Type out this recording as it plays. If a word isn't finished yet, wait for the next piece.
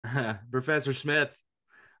Professor Smith,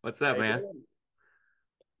 what's How up, you man? doing?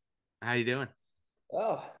 How you doing?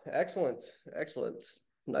 Oh, excellent, excellent.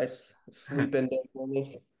 Nice sleep in day for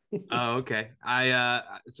me. Oh, okay.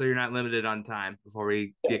 So you're not limited on time before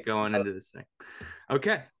we get going into this thing.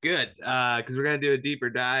 Okay, good. Because we're gonna do a deeper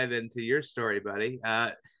dive into your story, buddy.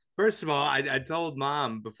 First of all, I told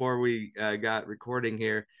mom before we got recording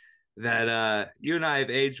here that you and I have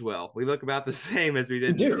aged well. We look about the same as we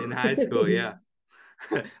You did in high school. do. Yeah.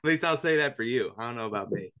 At least I'll say that for you. I don't know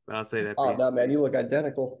about me, but I'll say that for Oh you. no, man, you look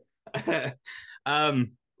identical.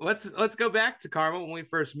 Let's go back to Carmel when we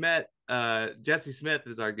first met. Jesse Smith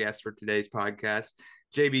is our guest for today's podcast.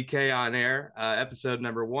 JBK on air, episode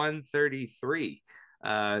number 133.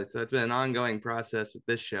 So it's been an ongoing process with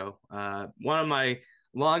this show. One of my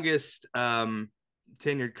longest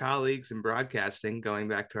tenured colleagues in broadcasting, going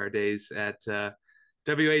back to our days at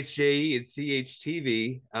WHJE and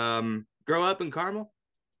CHTV. Grow up in Carmel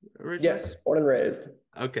originally? Yes, born and raised.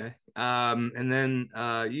 Okay. And then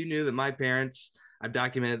you knew that my parents, I've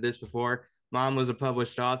documented this before. Mom was a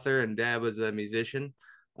published author and dad was a musician.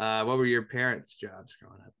 What were your parents' jobs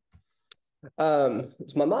growing up? So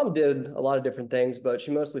my mom did a lot of different things, but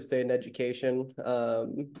she mostly stayed in education,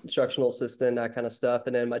 instructional assistant, that kind of stuff.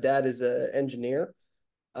 And then my dad is an engineer,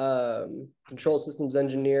 Okay. control systems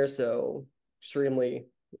engineer, so extremely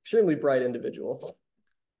bright individual.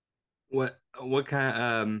 What kind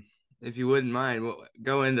of, if you wouldn't mind,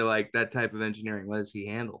 go into like that type of engineering. What does he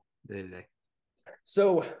handle day to day?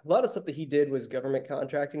 So a lot of stuff that he did was government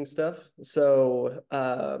contracting stuff. So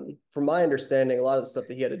from my understanding, a lot of the stuff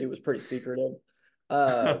that he had to do was pretty secretive.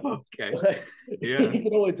 Okay. Yeah. He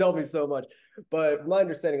can only tell me so much. But from my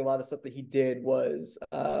understanding, a lot of stuff that he did was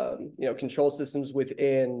control systems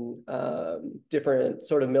within different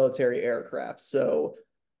sort of military aircraft. So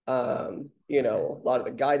Oh, okay. a lot of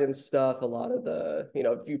the guidance stuff, a lot of the,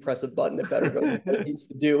 if you press a button, it better go do what it needs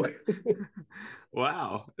to do.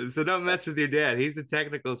 Wow. So don't mess with your dad. He's the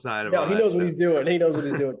technical side of No, all he that knows what stuff. he's doing. He knows what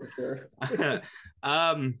he's doing for sure.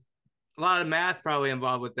 um, a lot of math probably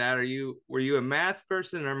involved with that. Were you a math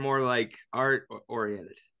person or more like art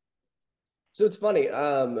oriented? So it's funny.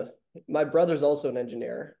 My brother's also an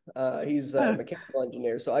engineer. He's a mechanical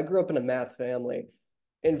engineer. So I grew up in a math family,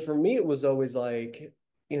 and for me, it was always like,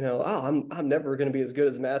 oh, I'm never going to be as good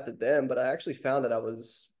as math at them. But I actually found that I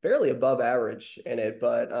was fairly above average in it.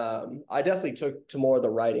 But I definitely took to more of the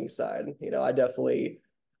writing side. I definitely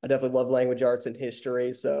love language arts and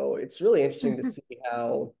history. So it's really interesting to see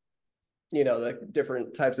how the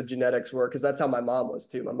different types of genetics work because that's how my mom was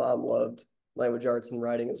too. My mom loved language arts and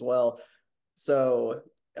writing as well. So,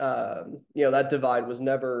 that divide was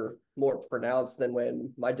never more pronounced than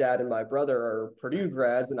when my dad and my brother are Purdue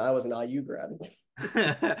grads and I was an IU grad.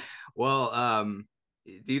 Well,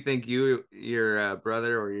 do you think your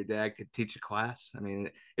brother or your dad could teach a class? I mean,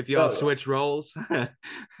 if y'all Oh yeah. switch roles, In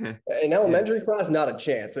yeah. elementary class, not a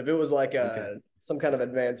chance. If it was like Okay. some kind of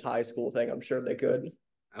advanced high school thing, I'm sure they could.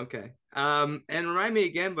 Okay. And remind me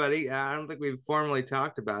again, buddy. I don't think we've formally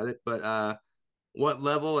talked about it, but what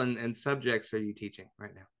level and subjects are you teaching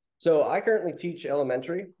right now? So I currently teach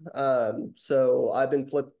elementary. So I've been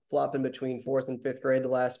flip flopping between fourth and fifth grade the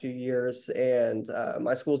last few years, and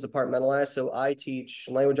my school's departmentalized. So I teach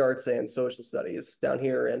language arts and social studies down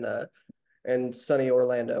here in sunny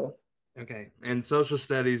Orlando. Okay. And social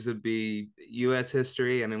studies would be U.S.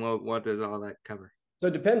 history. I mean, what does all that cover? So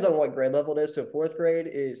it depends on what grade level it is. So fourth grade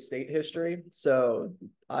is state history. So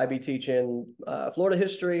I be teaching Florida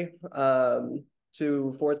history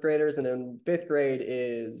to fourth graders, and then fifth grade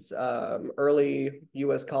is early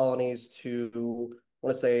U.S. colonies to I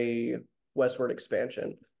want to say westward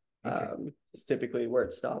expansion. Okay. Is typically where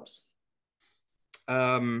it stops.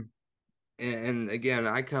 Um, and again,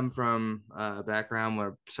 I come from a background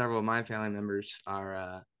where several of my family members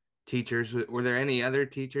are teachers. Were there any other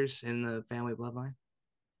teachers in the family bloodline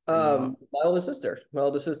that you know of? My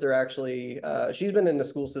oldest sister actually, she's been in the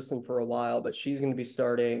school system for a while, but she's going to be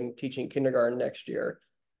starting teaching kindergarten next year.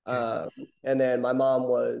 Okay. Um, and then my mom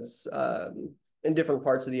was in different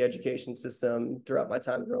parts of the education system throughout my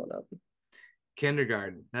time growing up.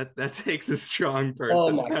 Kindergarten. That takes a strong Oh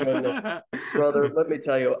person. my goodness, brother, let me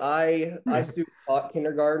tell you, I student taught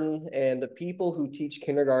kindergarten, and the people who teach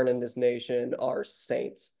kindergarten in this nation are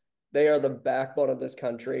saints. They are the backbone of this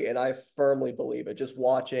country, and I firmly believe it. Just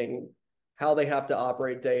watching how they have to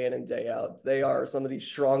operate day in and day out, they are some of the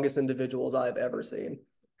strongest individuals I've ever seen.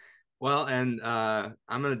 Well, and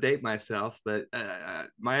I'm going to date myself, but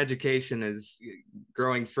my education is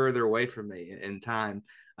growing further away from me in time.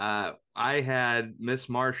 I had Miss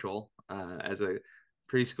Marshall as a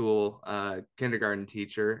preschool kindergarten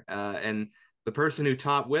teacher, and the person who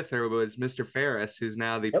taught with her was Mr. Ferris, who's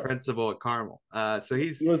now the Yep, principal at Carmel. So he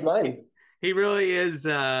was he, mine. he really is,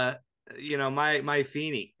 my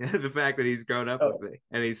Feeny. The fact that he's grown up with Oh, me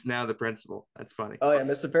and he's now the principal. That's funny. oh yeah,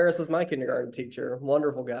 Mr. Ferris was my kindergarten teacher.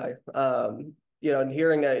 Wonderful guy. And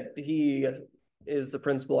hearing that he is the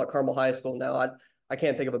principal at Carmel High School now, I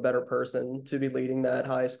can't think of a better person to be leading that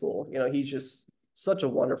high school. He's just such a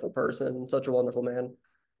wonderful person, such a wonderful man.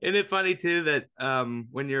 Isn't it funny too that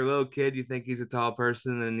when you're a little kid, you think he's a tall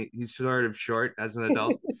person and he's sort of short as an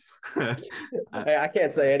adult? Hey, I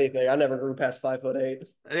can't say anything. I never grew past 5'8".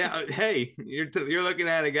 Yeah, hey, you're looking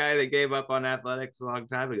at a guy that gave up on athletics a long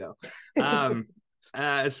time ago. Um,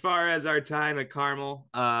 as far as our time at Carmel,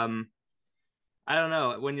 I don't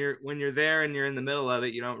know. When you're there and you're in the middle of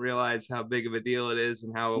it, you don't realize how big of a deal it is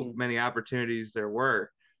and how many opportunities there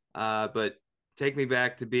were. But take me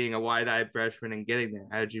back to being a wide-eyed freshman and getting there.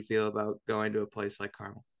 How did you feel about going to a place like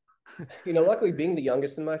Carmel? Luckily being the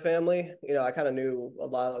youngest in my family, I kind of knew a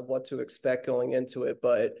lot of what to expect going into it,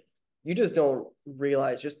 but you just don't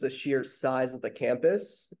realize just the sheer size of the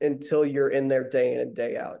campus until you're in there day in and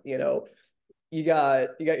day out. You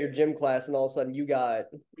got your gym class and all of a sudden you got,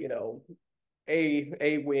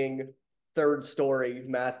 a wing third story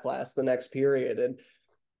math class the next period. And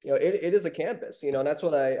it is a campus, and that's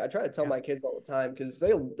what I try to tell Yeah. my kids all the time because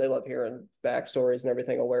they love hearing backstories and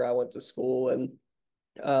everything of where I went to school. And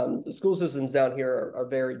the school systems down here are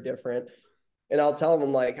very different. And I'll tell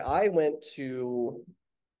them, like, I went to,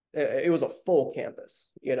 it was a full campus.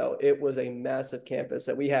 It was a massive campus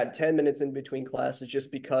that we had 10 minutes in between classes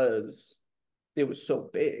just because it was so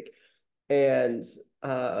big. And,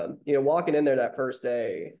 walking in there that first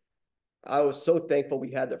day, I was so thankful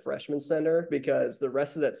we had the freshman center because the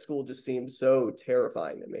rest of that school just seemed so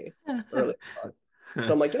terrifying to me early on.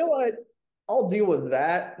 So I'm like, you know what? I'll deal with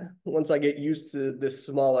that once I get used to the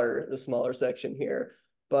smaller section here.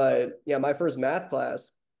 But yeah, my first math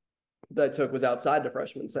class that I took was outside the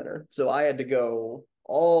freshman center. So I had to go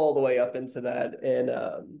all the way up into that. And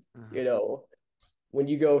you know, when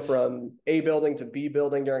you go from A building to B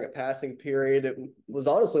building during a passing period, it was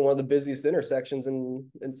honestly one of the busiest intersections in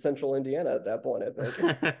central Indiana at that point, I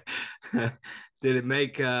think. Did it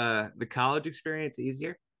make the college experience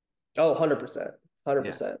easier? Oh, 100%. Yeah,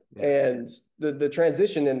 100%. yeah. And the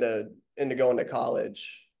transition into going to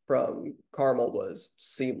college from Carmel was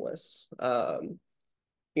seamless.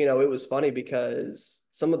 It was funny because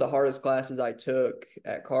some of the hardest classes I took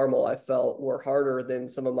at Carmel, I felt were harder than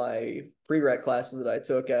some of my prereq classes that I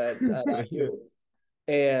took at IU.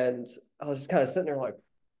 And I was just kind of sitting there like,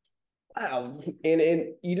 wow. And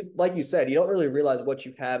you, like you said, you don't really realize what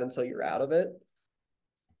you have until you're out of it.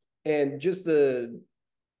 And just the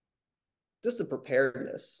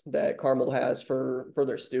preparedness that Carmel has for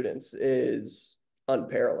their students is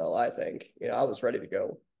unparalleled, I think. I was ready to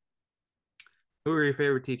go. Who were your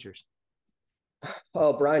favorite teachers?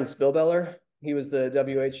 Oh, Brian Spillbeller. He was the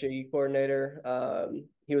WHJE coordinator.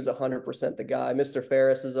 He was 100% the guy. Mr.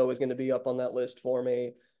 Ferris is always going to be up on that list for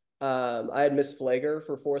me. I had Miss Flager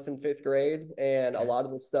for fourth and fifth grade, and a Okay. lot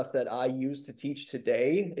of the stuff that I use to teach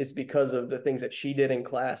today is because of the things that she did in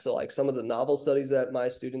class. So, like some of the novel studies that my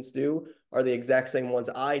students do are the exact same ones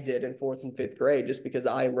I did in fourth and fifth grade, just because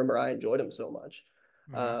I remember I enjoyed them so much.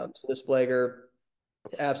 Mm-hmm. So Miss Flager,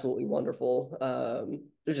 absolutely wonderful.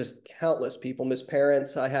 There's just countless people. Miss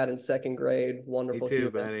Parents I had in second grade, Me wonderful too,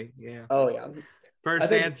 human. buddy. Yeah. Oh yeah, I First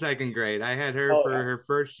think. and second grade. I had her Oh for yeah, her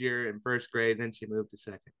first year in first grade, then she moved to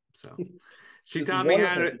second. So she just taught me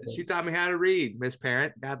how wonderful to people. she taught me how to read, Miss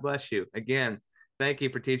Parent. God bless you. Again, thank you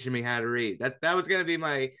for teaching me how to read. That was gonna be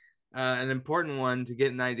my an important one to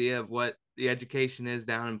get an idea of what the education is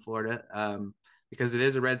down in Florida. Because it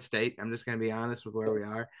is a red state. I'm just gonna be honest with where we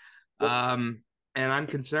are. Yep. And I'm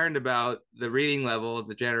concerned about the reading level of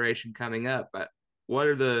the generation coming up. But what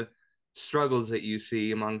are the struggles that you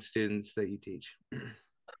see among students that you teach?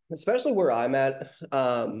 Especially where I'm at.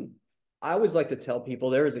 I always like to tell people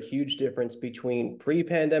there is a huge difference between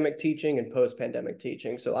pre-pandemic teaching and post-pandemic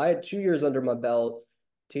teaching. So I had 2 years under my belt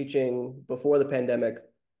teaching before the pandemic,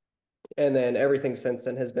 and then everything since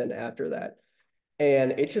then has been after that.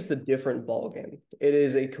 And it's just a different ballgame. It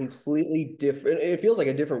is a completely different, it feels like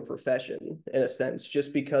a different profession in a sense,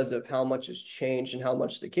 just because of how much has changed and how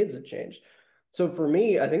much the kids have changed. So for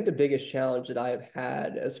me, I think the biggest challenge that I have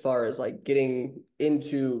had as far as like getting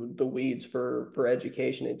into the weeds for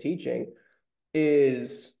education and teaching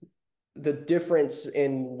is the difference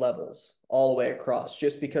in levels all the way across,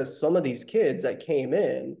 just because some of these kids that came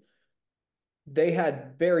in, they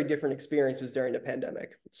had very different experiences during the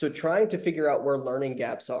pandemic. So trying to figure out where learning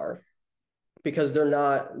gaps are because they're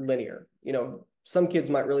not linear. some kids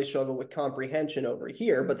might really struggle with comprehension over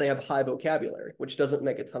here, but they have high vocabulary, which doesn't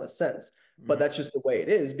make a ton of sense. But that's just the way it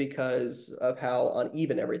is because of how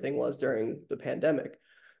uneven everything was during the pandemic.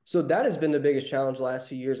 So that has been the biggest challenge the last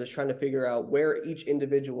few years, is trying to figure out where each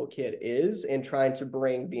individual kid is and trying to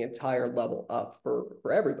bring the entire level up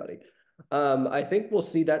for everybody. I think we'll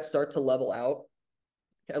see that start to level out,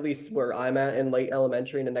 at least where I'm at, in late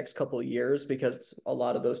elementary in the next couple of years, because a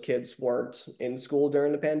lot of those kids weren't in school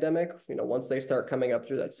during the pandemic. Once they start coming up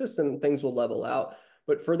through that system, things will level out.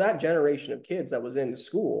 But for that generation of kids that was in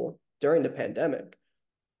school during the pandemic,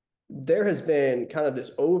 there has been kind of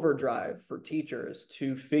this overdrive for teachers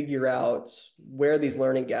to figure out where these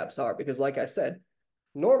learning gaps are. Because like I said,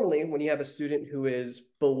 normally when you have a student who is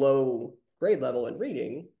below grade level in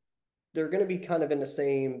reading, they're going to be kind of in the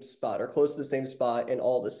same spot or close to the same spot in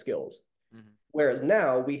all the skills. Mm-hmm. Whereas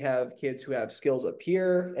now we have kids who have skills up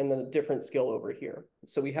here and then a different skill over here.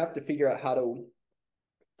 So we have to figure out how to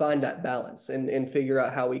find that balance and figure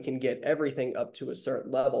out how we can get everything up to a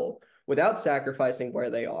certain level without sacrificing where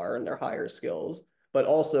they are and their higher skills, but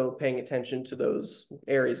also paying attention to those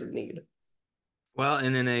areas of need. Well,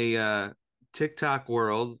 and in a TikTok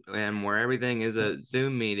world and where everything is a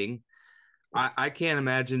Zoom meeting, I can't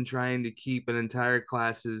imagine trying to keep an entire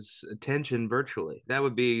class's attention virtually. That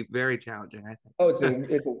would be very challenging, I think. Oh, it's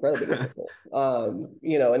incredibly difficult.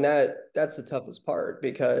 And that's the toughest part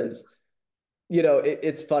because,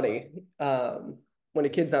 it's funny. When a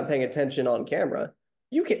kid's not paying attention on camera,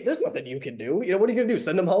 there's nothing you can do. What are you gonna do?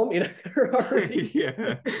 Send them home? They're already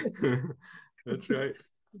Yeah. That's right.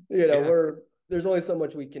 there's only so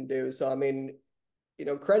much we can do. So I mean,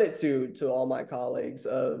 credit to all my colleagues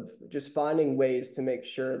of just finding ways to make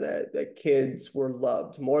sure that kids were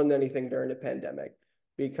loved more than anything during the pandemic.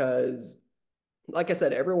 Because like I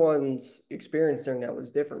said, everyone's experience during that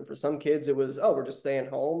was different. For some kids, it was, oh, we're just staying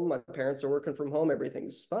home. My parents are working from home.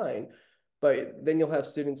 Everything's fine. But then you'll have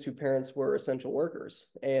students whose parents were essential workers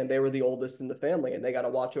and they were the oldest in the family and they got to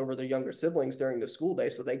watch over their younger siblings during the school day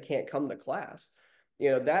so they can't come to class.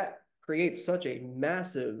 That creates such a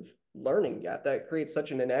massive learning gap. That creates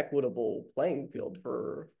such an inequitable playing field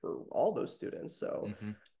for all those students. So,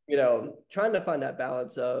 trying to find that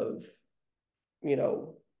balance of,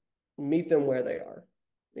 meet them where they are.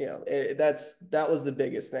 That was the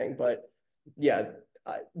biggest thing. But yeah,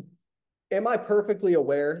 am I perfectly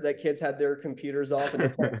aware that kids had their computers off and they're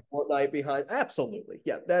playing Fortnite behind? Absolutely.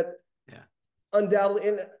 Yeah, undoubtedly.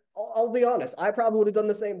 And I'll be honest, I probably would have done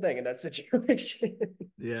the same thing in that situation.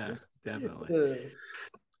 Yeah, definitely.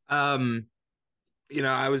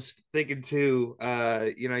 I was thinking too,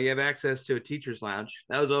 you have access to a teacher's lounge.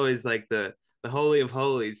 That was always like the holy of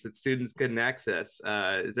holies that students couldn't access.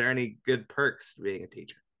 Is there any good perks to being a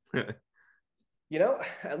teacher?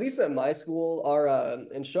 At least at my school, our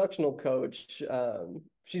instructional coach,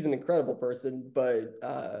 she's an incredible person, but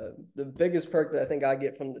the biggest perk that I think I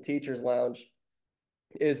get from the teacher's lounge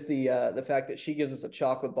is the fact that she gives us a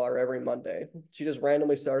chocolate bar every Monday. She just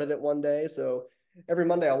randomly started it one day, so every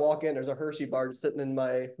Monday I walk in, there's a Hershey bar just sitting in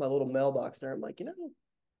my little mailbox there. I'm like,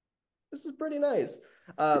 this is pretty nice.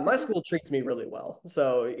 My school treats me really well.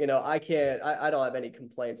 So, I don't have any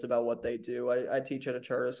complaints about what they do. I teach at a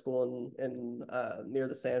charter school in near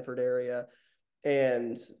the Sanford area,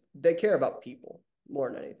 and they care about people more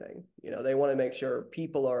than anything. They want to make sure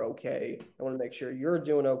people are okay. They want to make sure you're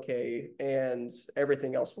doing okay, and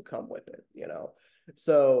everything else will come with it,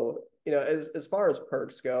 So, as far as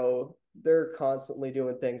perks go, they're constantly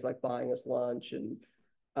doing things like buying us lunch and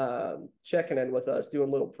checking in with us,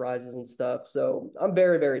 doing little prizes and stuff. So I'm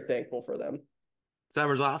very, very thankful for them.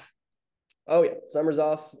 Summer's off. Oh yeah, summer's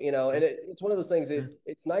off. And it's one of those things.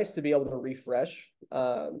 It's nice to be able to refresh.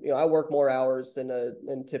 I work more hours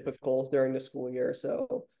than typical during the school year,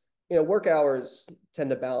 so work hours tend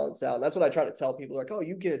to balance out. And that's what I try to tell people. Like, oh,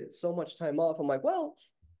 you get so much time off. I'm like, well,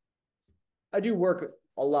 I do work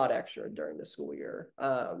a lot extra during the school year.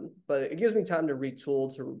 But it gives me time to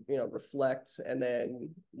retool, to, reflect. And then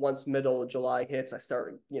once middle of July hits, I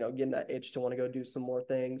start, getting that itch to want to go do some more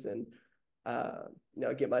things and,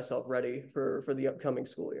 get myself ready for the upcoming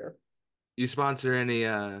school year. You sponsor any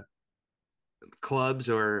clubs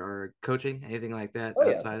or coaching, anything like that Oh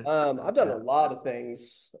outside? yeah. I've done a lot of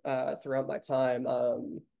things throughout my time.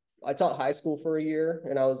 I taught high school for a year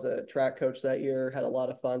and I was a track coach that year, had a lot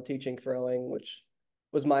of fun teaching throwing, which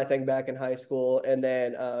was my thing back in high school. And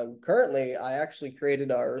then currently I actually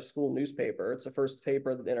created our school newspaper. It's the first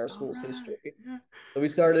paper in our school's history. So we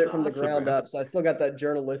started it from the ground up. So I still got that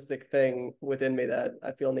journalistic thing within me that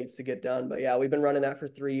I feel needs to get done. But yeah, we've been running that for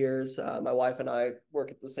 3 years. My wife and I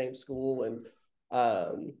work at the same school, and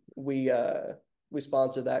we we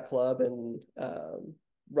sponsor that club and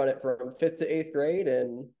run it from 5th to 8th grade,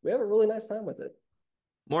 and we have a really nice time with it.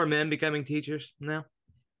 More men becoming teachers now?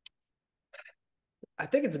 I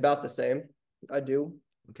think it's about the same. I do.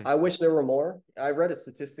 Okay. I wish there were more. I read a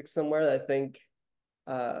statistic somewhere that I think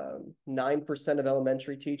 9% of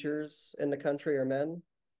elementary teachers in the country are men,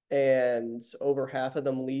 and over half of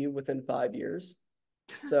them leave within 5 years.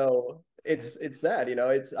 So it's sad,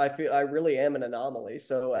 it's I feel I really am an anomaly.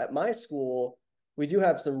 So at my school, we do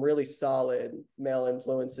have some really solid male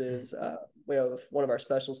influences. We have one of our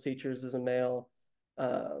specials teachers is a male.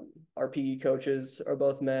 Our PE coaches are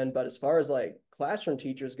both men, but as far as like classroom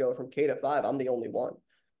teachers go from K to 5, I'm the only one.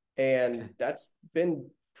 And that's been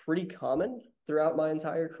pretty common throughout my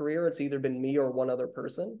entire career. It's either been me or one other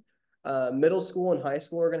person. Middle school and high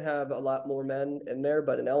school are going to have a lot more men in there,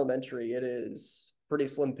 but in elementary, it is pretty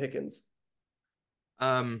slim pickings.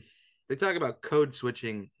 They talk about code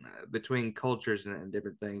switching between cultures and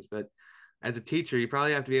different things, but as a teacher, you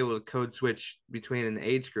probably have to be able to code switch between an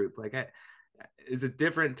age group. Like, is it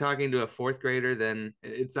different talking to a fourth grader than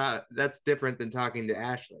it's not? That's different than talking to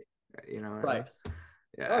Ashley. Right.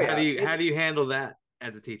 Yeah. Oh yeah. How do you handle that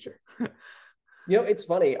as a teacher? It's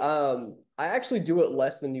funny. I actually do it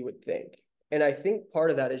less than you would think. And I think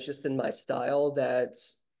part of that is just in my style that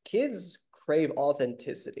kids crave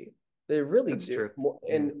authenticity. They really That's do. true.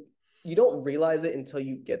 And you don't realize it until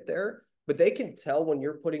you get there, but they can tell when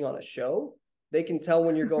you're putting on a show. They can tell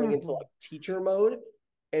when you're going into like teacher mode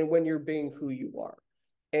and when you're being who you are.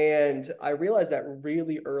 And I realized that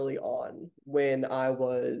really early on when I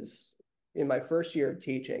was in my first year of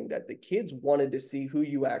teaching that the kids wanted to see who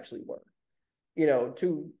you actually were,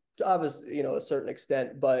 to obviously, a certain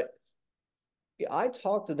extent, but I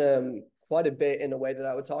talk to them quite a bit in a way that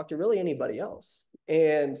I would talk to really anybody else.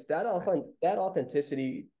 And that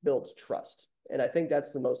authenticity builds trust. And I think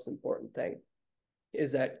that's the most important thing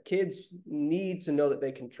is that kids need to know that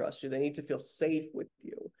they can trust you. They need to feel safe with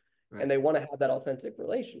you. Right. And they want to have that authentic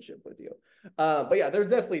relationship with you. But yeah, there are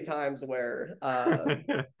definitely times where,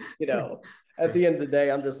 at the end of the day,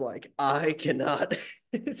 I'm just like, I cannot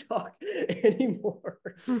talk anymore.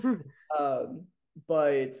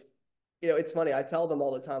 But it's funny. I tell them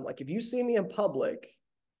all the time, like, if you see me in public,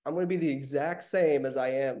 I'm going to be the exact same as I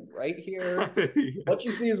am right here. Yeah. What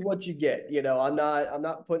you see is what you get. I'm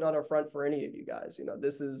not putting on a front for any of you guys.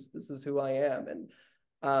 This is who I am. And,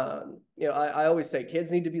 I always say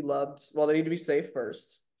kids need to be loved. Well, they need to be safe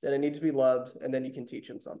first, then they need to be loved, and then you can teach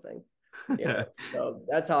them something. So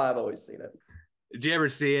that's how I've always seen it. Did you ever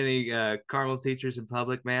see any Carmel teachers in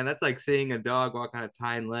public, man? That's like seeing a dog walk on its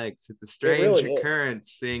hind legs. It's a strange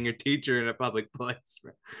occurrence seeing your teacher in a public place.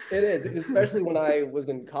 Bro. It is, especially when I was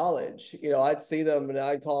in college. I'd see them and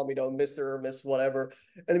I'd call them, Mr. or Miss whatever.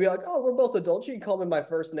 And it'd be like, oh, we're both adults. You can call me my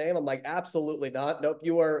first name. I'm like, absolutely not. Nope,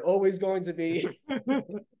 you are always going to be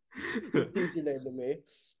teacher name to me.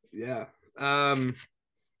 Yeah.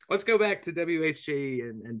 Let's go back to WHJE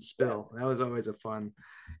and Spill. Yeah. That was always a fun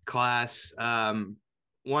class.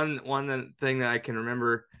 One thing that I can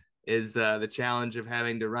remember is the challenge of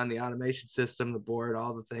having to run the automation system, the board,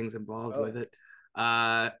 all the things involved with it.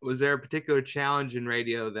 Was there a particular challenge in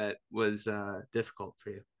radio that was difficult for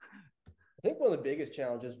you? I think one of the biggest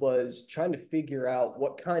challenges was trying to figure out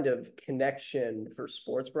what kind of connection for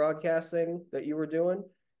sports broadcasting that you were doing.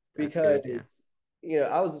 Because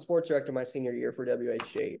I was the sports director my senior year for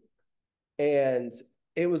WHJE. And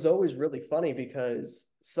it was always really funny because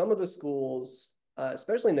some of the schools,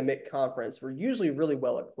 especially in the MIC conference, were usually really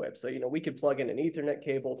well equipped. So, we could plug in an Ethernet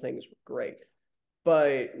cable, things were great.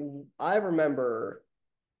 But I remember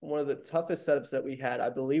one of the toughest setups that we had, I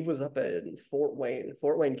believe, was up in Fort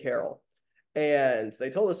Wayne, Carroll. And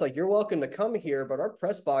they told us, like, you're welcome to come here, but our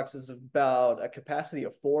press box is about a capacity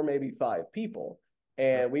of 4, maybe 5 people.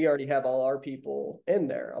 And we already have all our people in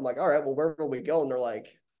there. I'm like, all right, well, where will we go? And they're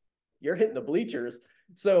like, you're hitting the bleachers.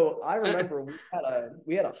 So I remember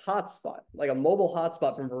we had a hotspot, like a mobile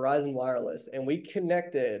hotspot from Verizon Wireless, and we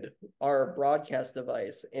connected our broadcast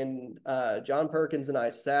device. And John Perkins and I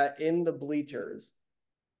sat in the bleachers,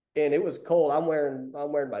 and it was cold. I'm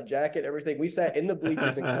wearing my jacket, everything. We sat in the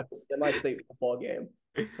bleachers and got the semi-state football game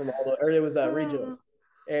from it was regionals,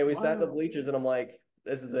 and we sat in the bleachers, and I'm like,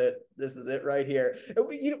 this is it right here. And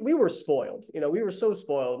we were spoiled, we were so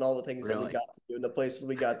spoiled in all the things that we got to do and the places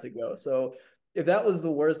we got to go. So if that was the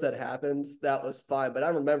worst that happened, that was fine. But I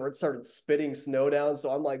remember it started spitting snow down, so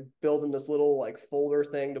I'm like building this little like folder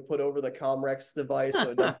thing to put over the Comrex device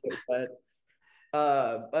so it doesn't get wet.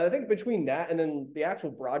 But I think between that and then the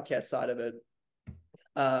actual broadcast side of it,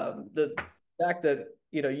 the fact that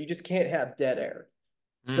you just can't have dead air.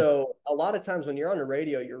 Mm. So a lot of times when you're on the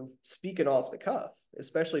radio, you're speaking off the cuff,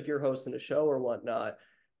 especially if you're hosting a show or whatnot,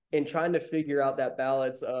 and trying to figure out that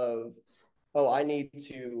balance of, oh, I need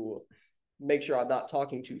to make sure I'm not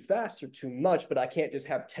talking too fast or too much, but I can't just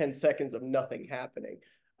have 10 seconds of nothing happening.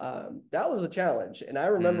 That was a challenge. And I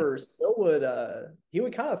Mm. remember Still would he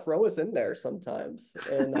would kind of throw us in there sometimes.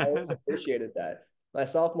 And I always appreciated that. My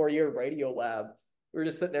sophomore year of radio lab, we were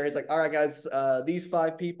just sitting there. He's like, all right, guys, these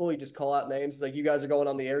 5 people, you just call out names. He's like, you guys are going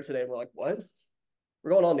on the air today. And we're like, what?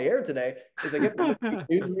 We're going on the air today. He's like, yep, you're going to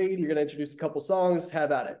news read. You're going to introduce a couple songs.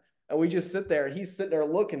 Have at it. And we just sit there and he's sitting there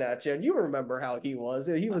looking at you. And you remember how he was.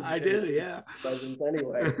 He was I an do, yeah. presence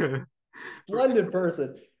anyway. Splendid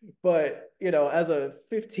person. But, as a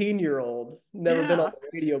 15-year-old, never been on Yeah.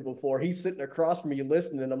 the radio before, he's sitting across from you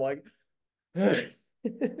listening. And I'm like,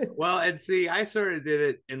 Well, and see, I sort of did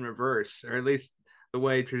it in reverse, or at least the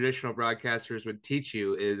way traditional broadcasters would teach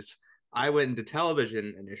you is I went into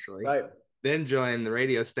television initially, right. then joined the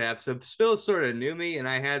radio staff. So Spill sort of knew me, and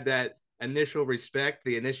I had that initial respect,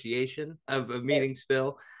 the initiation of meeting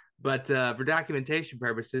Spill. But for documentation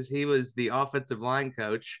purposes, he was the offensive line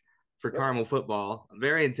coach for Yep. Carmel football. A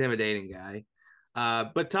very intimidating guy,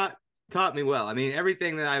 but taught me well. I mean,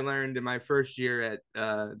 everything that I learned in my first year at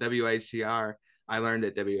WHCR, I learned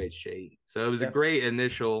at WHJE. So it was a Yeah. great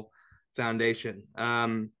initial foundation.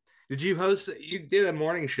 Did you host? You did a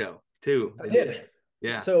morning show too, I didn't you? did.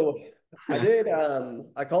 Yeah. So I did.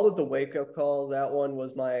 I called it the wake up call. That one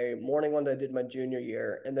was my morning one that I did my junior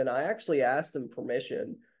year, and then I actually asked him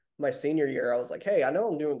permission my senior year. I was like, "Hey, I know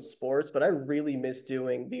I'm doing sports, but I really miss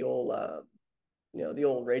doing the old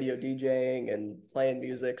radio DJing and playing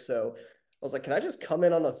music." So I was like, "Can I just come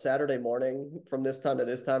in on a Saturday morning from this time to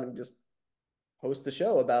this time and just host a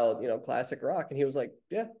show about classic rock?" And he was like,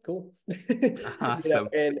 yeah, cool. Awesome.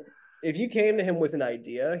 And if you came to him with an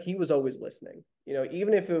idea, he was always listening.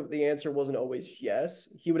 Even if the answer wasn't always yes,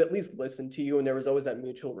 he would at least listen to you, and there was always that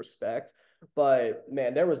mutual respect. But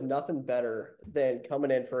man, there was nothing better than coming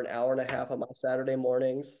in for an hour and a half on my Saturday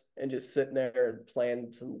mornings and just sitting there and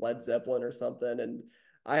playing some Led Zeppelin or something. And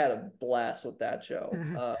I had a blast with that show,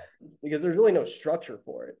 because there's really no structure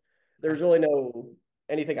for it. There's really no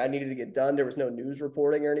anything I needed to get done. There was no news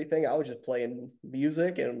reporting or anything. I was just playing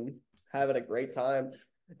music and having a great time.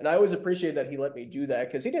 And I always appreciate that he let me do that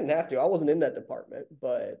because he didn't have to. I wasn't in that department,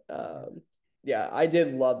 but yeah, I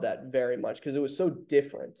did love that very much because it was so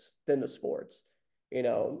different than the sports.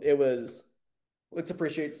 It was, let's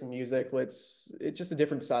appreciate some music. It's just a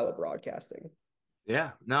different style of broadcasting.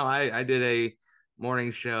 Yeah. No, I did a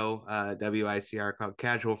morning show, WICR, called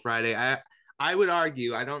Casual Friday. I would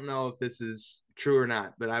argue, I don't know if this is true or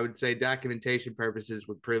not, but I would say documentation purposes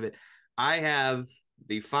would prove it. I have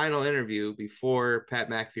the final interview before Pat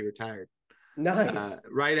McAfee retired. Nice.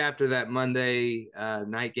 Right after that Monday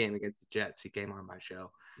night game against the Jets, he came on my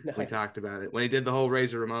show. We Nice. talked about it when he did the whole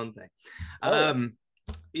Razor Ramon thing. Oh yeah.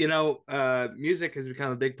 Um, Music has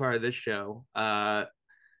become a big part of this show.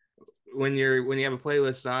 When you have a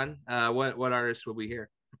playlist on, what artists will we hear?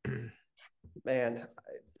 Man,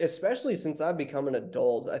 especially since I've become an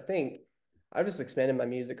adult, I think I've just expanded my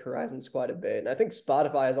music horizons quite a bit. And I think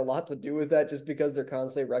Spotify has a lot to do with that just because they're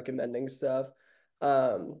constantly recommending stuff.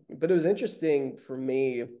 But it was interesting for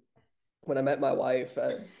me when I met my wife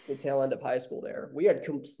at the tail end of high school there. We had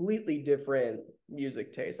completely different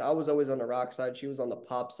music tastes. I was always on the rock side, she was on the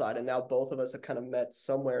pop side, and now both of us have kind of met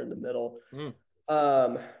somewhere in the middle. Mm.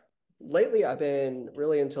 Um, Lately, I've been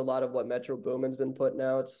really into a lot of what Metro Boomin's been putting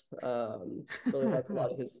out. Really like a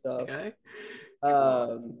lot of his stuff. Okay,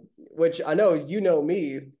 cool. Which I know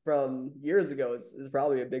me from years ago is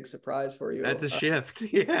probably a big surprise for That's you. a shift.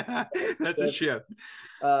 Yeah, that's a shift.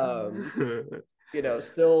 Um,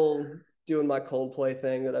 Still doing my Coldplay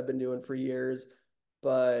thing that I've been doing for years.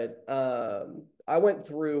 But I went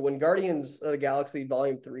through when Guardians of the Galaxy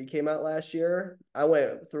Volume 3 came out last year. I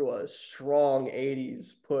went through a strong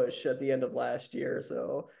 80s push at the end of last year.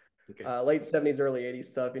 So Okay, late 70s, early 80s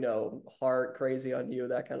stuff, Heart, Crazy on You,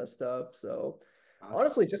 that kind of stuff. So awesome.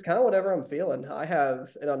 honestly, just kind of whatever I'm feeling. I have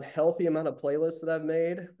an unhealthy amount of playlists that I've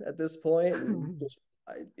made at this point, and just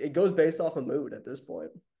it goes based off of mood at this point.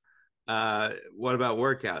 What about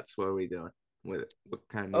workouts? What are we doing with it? What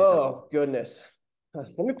kind of music? Oh, goodness.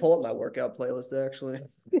 Let me pull up my workout playlist actually.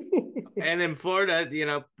 And in Florida,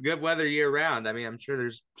 good weather year round. I mean, I'm sure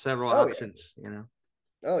there's several Oh yeah. options.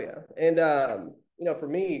 Oh yeah. And for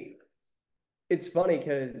me, it's funny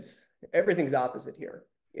because everything's opposite here.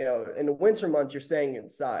 In the winter months, you're staying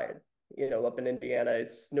inside. Up in Indiana,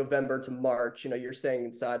 it's November to March. You're staying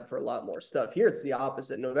inside for a lot more stuff. Here, it's the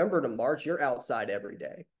opposite. November to March, you're outside every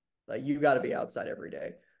day. Like you got to be outside every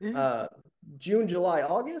day. Yeah. Uh, June, July,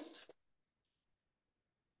 August,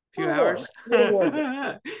 a Few little warm, hours. a little warm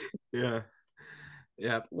there, Yeah.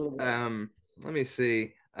 Yeah. a little warm. Let me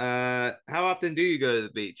see. How often do you go to the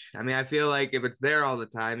beach? I mean, I feel like if it's there all the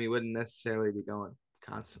time, you wouldn't necessarily be going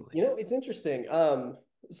constantly. You know, it's interesting.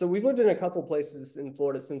 So we've lived in a couple places in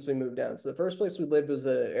Florida since we moved down. So the first place we lived was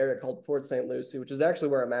an area called Port St. Lucie, which is actually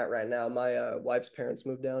where I'm at right now. My wife's parents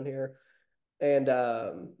moved down here, and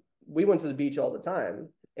we went to the beach all the time.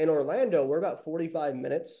 In Orlando, we're about 45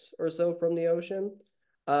 minutes or so from the ocean.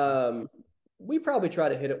 Um, we probably try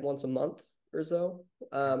to hit it once a month or so.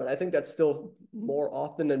 And I think that's still more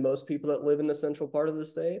often than most people that live in the central part of the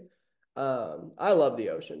state. I love the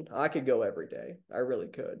ocean. I could go every day. I really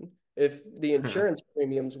could. If the insurance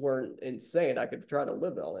premiums weren't insane, I could try to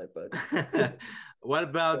live on it. But What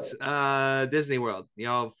about Disney World?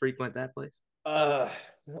 Y'all frequent that place? uh,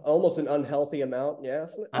 almost an unhealthy amount. Yeah.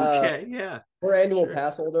 Okay, yeah, We're annual sure.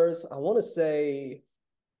 pass holders. I want to say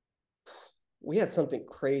we had something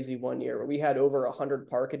crazy one year where we had over 100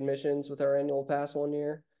 park admissions with our annual pass one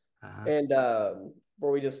year. Uh, And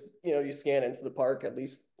where we just, you scan into the park at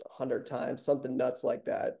least 100 times, something nuts like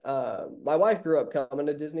that. My wife grew up coming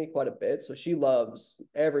to Disney quite a bit, so she loves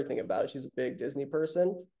everything about it. She's a big Disney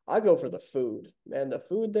person. I go for the food, man. The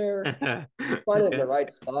food there, find it in the okay.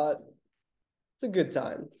 right spot. It's a good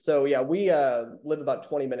time. So yeah, we live about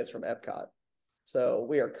 20 minutes from Epcot. So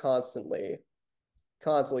we are constantly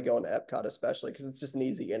going to Epcot, especially because it's just an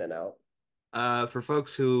easy in and out. For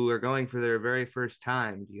folks who are going for their very first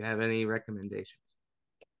time, do you have any recommendations?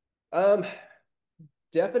 Um,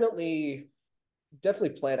 definitely definitely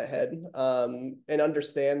plan ahead and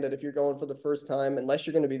understand that if you're going for the first time, unless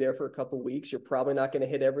you're going to be there for a couple of weeks, you're probably not going to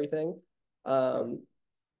hit everything. Um,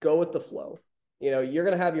 go with the flow. You're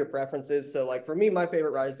going to have your preferences. So, like for me, my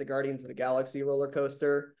favorite ride is the Guardians of the Galaxy roller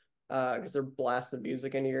coaster because they're blasting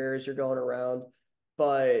music in your ears. You're going around,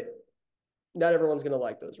 but not everyone's going to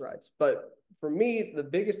like those rides. But for me, the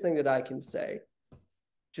biggest thing that I can say,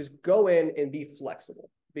 just go in and be flexible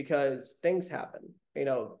because things happen.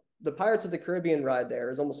 The Pirates of the Caribbean ride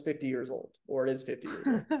there is almost 50 years old, or it is 50 years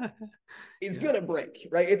old. It's Yeah. going to break,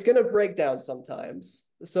 right? It's going to break down sometimes.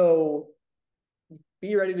 So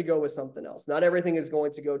be ready to go with something else. Not everything is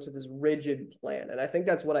going to go to this rigid plan. And I think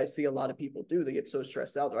that's what I see a lot of people do. They get so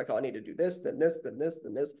stressed out. They're like, oh, I need to do this, then this, then this,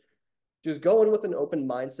 then this. Just go in with an open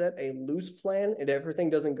mindset, a loose plan, and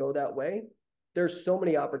everything doesn't go that way. There's so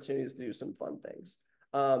many opportunities to do some fun things.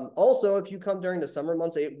 Also, if you come during the summer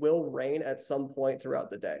months, it will rain at some point throughout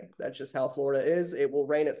the day. That's just how Florida is. It will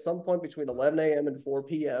rain at some point between 11 a.m. and 4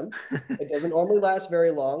 p.m. It doesn't normally last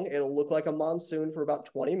very long. It'll look like a monsoon for about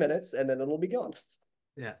 20 minutes, and then it'll be gone.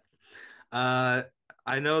 Yeah. Uh,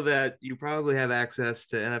 I know that you probably have access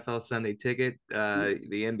to NFL Sunday Ticket, the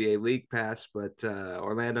NBA League Pass, but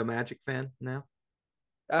Orlando Magic fan now?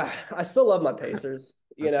 I still love my Pacers,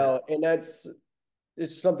 Okay. and it's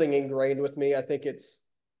something ingrained with me. I think it's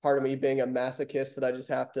part of me being a masochist that I just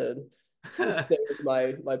have to stay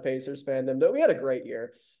with my Pacers fandom. But we had a great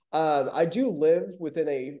year. I do live within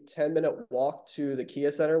a 10-minute walk to the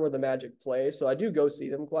Kia Center where the Magic play, so I do go see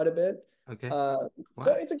them quite a bit. Okay. Uh, so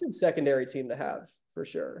Wow. it's a good secondary team to have for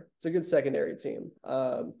sure. It's a good secondary team.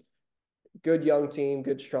 Good young team,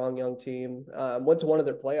 good strong young team. Went to one of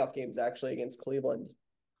their playoff games actually against Cleveland,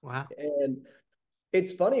 Wow. and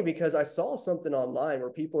it's funny because I saw something online where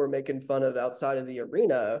people were making fun of outside of the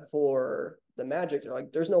arena for the Magic. They're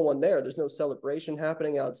like, there's no one there. There's no celebration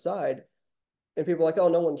happening outside. And people are like, oh,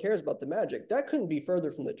 no one cares about the Magic. That couldn't be further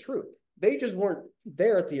from the truth. They just weren't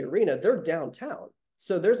there at the arena. They're downtown.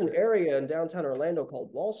 So there's an area in downtown Orlando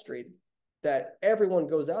called Wall Street that everyone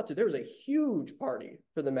goes out to. There's a huge party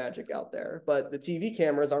for the Magic out there, but the TV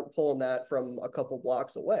cameras aren't pulling that from a couple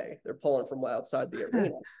blocks away. They're pulling from outside the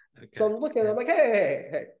arena. So Okay. I'm looking at it, Yeah. I'm like,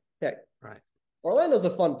 hey, Right. Orlando's a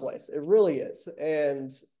fun place. It really is.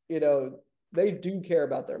 And, you know, they do care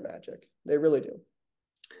about their Magic. They really do.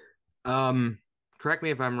 Um, Correct me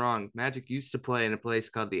if I'm wrong. Magic used to play in a place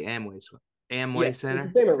called the Amway Yes, it's the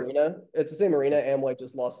Center. same arena. It's the same arena. Amway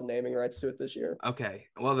just lost the naming rights to it this year. Okay.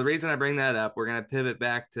 Well, the reason I bring that up, we're going to pivot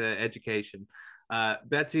back to education.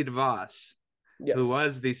 Betsy DeVos, who Yes.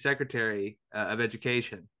 was the Secretary of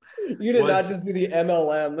Education, You did not was just do the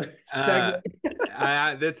MLM uh,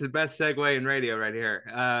 segment. that's the best segue in radio right here.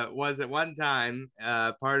 Was at one time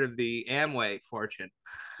part of the Amway fortune.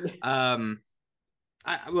 Um,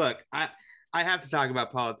 I have to talk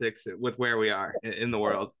about politics with where we are in the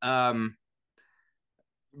world.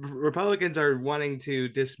 Republicans are wanting to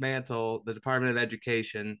dismantle the Department of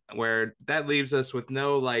Education, where that leaves us with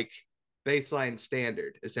no like baseline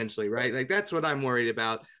standard, essentially, right? Like that's what I'm worried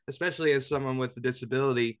about, especially as someone with a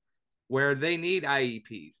disability where they need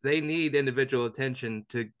IEPs. They need individual attention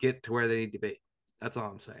to get to where they need to be. That's all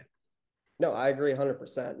I'm saying. No, I agree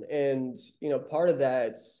 100%. And, part of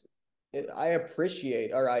that, I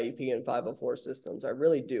appreciate our IEP and 504 systems. I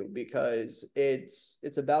really do, because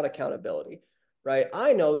it's about accountability, right?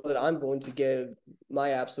 I know that I'm going to give my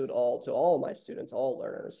absolute all to all my students, all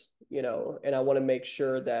learners, and I want to make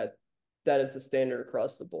sure that that is the standard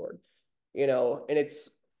across the board, and it's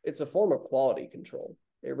a form of quality control.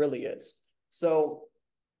 It really is. So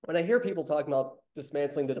when I hear people talking about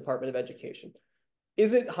dismantling the Department of Education,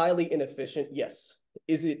 is it highly inefficient? Yes.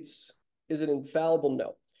 Is it infallible?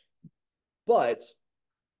 No. But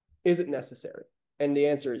is it necessary? And the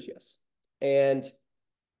answer is yes. And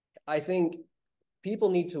I think people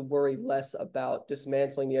need to worry less about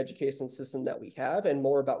dismantling the education system that we have and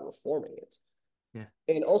more about reforming it. Yeah.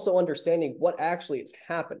 And also understanding what actually is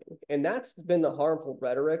happening. And that's been the harmful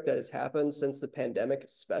rhetoric that has happened since the pandemic,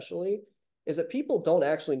 especially, is that people don't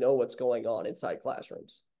actually know what's going on inside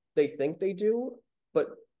classrooms. They think they do, but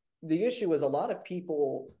the issue is a lot of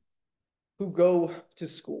people who go to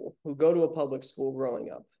school, who go to a public school growing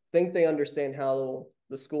up, think they understand how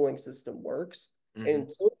the schooling system works. Mm-hmm. And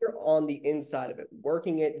until you're on the inside of it,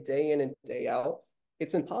 working it day in and day out,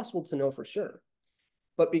 it's impossible to know for sure.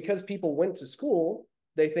 But because people went to school,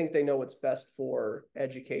 they think they know what's best for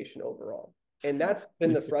education overall. And that's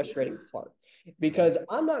been the frustrating part, because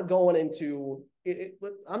I'm not going into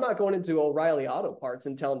O'Reilly Auto Parts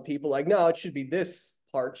and telling people like, no, it should be this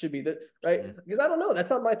part, should be this, right? Mm-hmm. Because I don't know.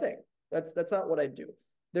 That's not my thing. That's not what I do.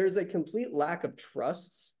 There's a complete lack of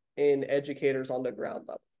trust in educators on the ground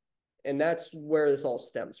level. And that's where this all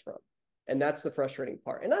stems from. And that's the frustrating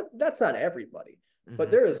part. And that's not everybody, mm-hmm.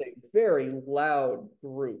 but there is a very loud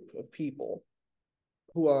group of people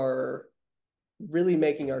who are really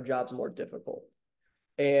making our jobs more difficult.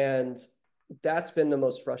 And that's been the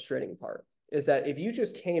most frustrating part, is that if you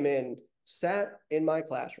just came in, sat in my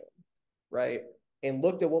classroom, right, and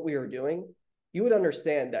looked at what we were doing, you would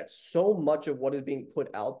understand that so much of what is being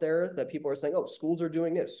put out there that people are saying, oh, schools are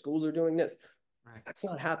doing this, schools are doing this. Right. That's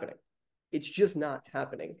not happening. It's just not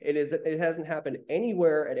happening. It hasn't happened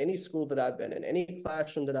anywhere at any school that I've been in, any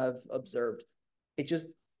classroom that I've observed. It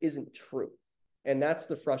just isn't true. And that's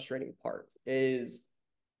the frustrating part, is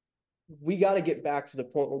we got to get back to the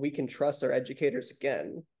point where we can trust our educators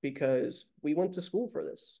again, because we went to school for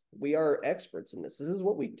this. We are experts in this. This is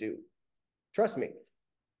what we do. Trust me.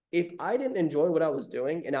 If I didn't enjoy what I was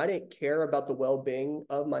doing and I didn't care about the well-being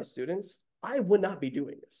of my students, I would not be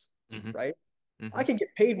doing this, mm-hmm. right? Mm-hmm. I could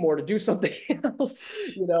get paid more to do something else,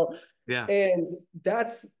 Yeah. And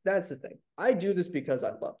that's the thing. I do this because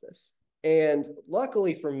I love this. And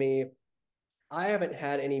luckily for me, I haven't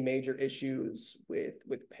had any major issues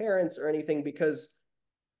with parents or anything, because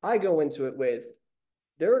I go into it with,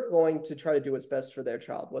 they're going to try to do what's best for their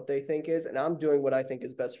child, what they think is, and I'm doing what I think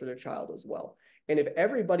is best for their child as well. And if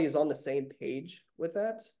everybody is on the same page with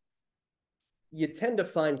that, you tend to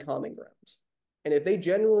find common ground. And if they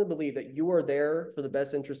genuinely believe that you are there for the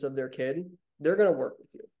best interest of their kid, they're going to work with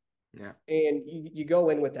you. Yeah. And you go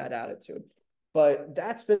in with that attitude. But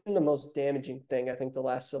that's been the most damaging thing, I think, the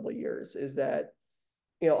last several years, is that,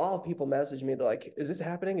 all people message me, they're like, is this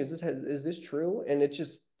happening? Is this true? And it's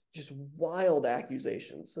just wild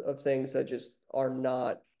accusations of things that just are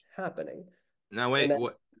not happening. Now, wait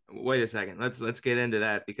a second. Let's get into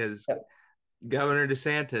that, because yeah. Governor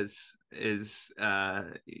DeSantis is,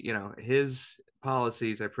 his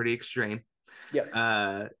policies are pretty extreme. Yes.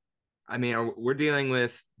 I mean, we're dealing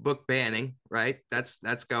with book banning, right?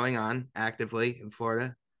 That's going on actively in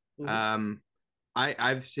Florida. Mm-hmm.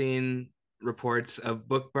 I've seen reports of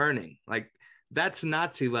book burning. Like, that's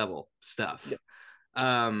Nazi level stuff. Yeah.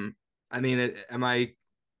 I mean, am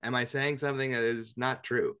I saying something that is not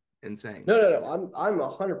true in saying? No. I'm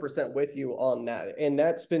 100% with you on that. And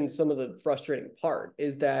that's been some of the frustrating part,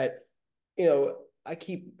 is that,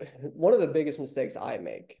 one of the biggest mistakes I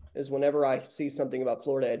make is whenever I see something about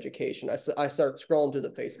Florida education, I start scrolling through the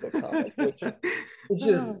Facebook comments, which it's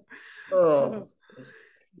just,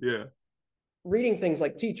 yeah. Reading things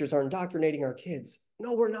like, teachers are indoctrinating our kids.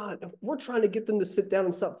 No, we're not. We're trying to get them to sit down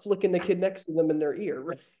and stop flicking the kid next to them in their ear.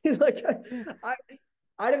 Like,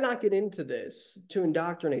 I did not get into this to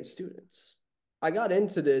indoctrinate students. I got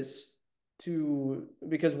into this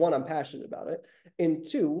because, one, I'm passionate about it, and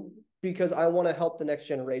two, because I want to help the next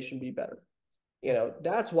generation be better.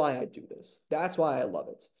 That's why I do this. That's why I love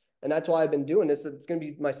it. And that's why I've been doing this. It's going to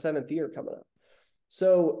be my 7th year coming up.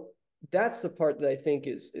 So that's the part that I think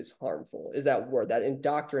is harmful, is that word, that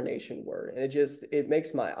indoctrination word. And it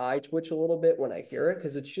makes my eye twitch a little bit when I hear it,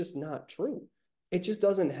 because it's just not true. It just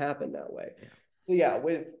doesn't happen that way. Yeah. So yeah,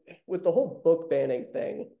 with the whole book banning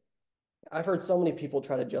thing, I've heard so many people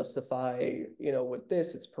try to justify, with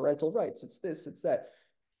this, it's parental rights, it's this, it's that.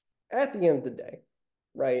 At the end of the day,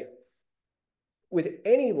 right? With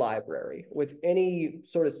any library, with any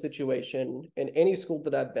sort of situation in any school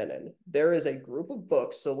that I've been in, there is a group of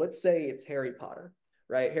books. So let's say it's Harry Potter,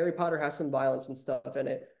 right? Harry Potter has some violence and stuff in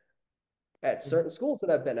it. At Mhm. certain schools that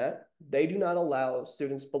I've been at, they do not allow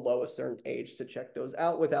students below a certain age to check those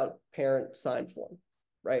out without parent sign form,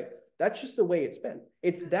 right? That's just the way it's been.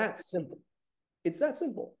 It's that simple. It's that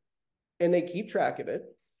simple. And they keep track of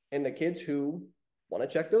it. And the kids who want to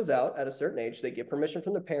check those out at a certain age, they get permission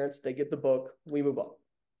from the parents, they get the book, we move on.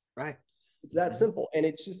 Right. It's that Mhm. simple. And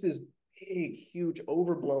it's just this big, huge,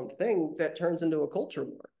 overblown thing that turns into a culture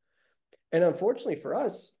war. And unfortunately for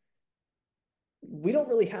us, we don't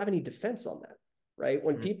really have any defense on that, right?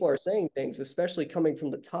 When Mhm. people are saying things, especially coming from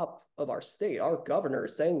the top of our state, our governor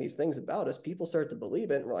is saying these things about us, people start to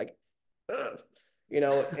believe it, and we're like, ugh.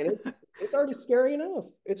 And it's already scary enough.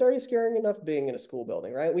 It's already scary enough being in a school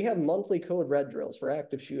building, right? We have monthly code red drills for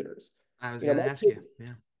active shooters. I was My gonna ask you. kids,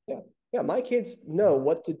 Yeah. yeah, yeah, my kids know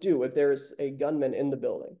what to do if there's a gunman in the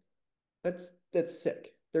building. That's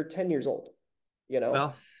sick. They're 10 years old, you know?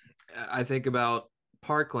 Well, I think about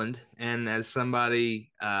Parkland, and as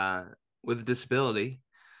somebody with a disability,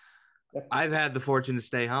 I've had the fortune to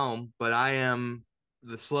stay home, but I am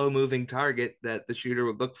the slow moving target that the shooter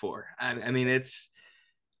would look for. I mean,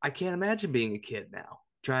 I can't imagine being a kid now.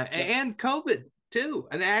 No. And COVID too,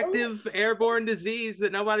 an Oh yeah. active airborne disease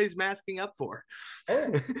that nobody's masking up for. Oh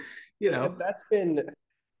yeah. You know, That's been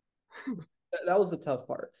that was the tough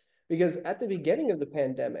part, because at the beginning of the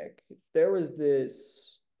pandemic, there was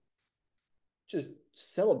this just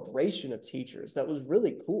celebration of teachers that was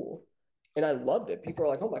really cool. And I loved it. People are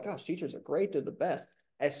like, oh my gosh, teachers are great. They're the best.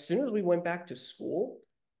 As soon as we went back to school,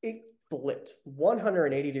 it flipped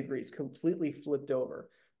 180 degrees, completely flipped over.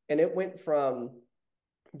 And it went from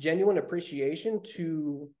genuine appreciation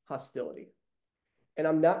to hostility. And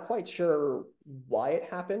I'm not quite sure why it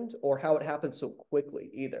happened or how it happened so quickly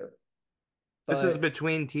either. this is But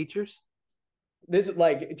between teachers. this is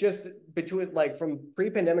like just between, like, from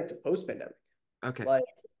pre-pandemic to post-pandemic, Okay. like,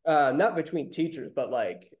 not between teachers, but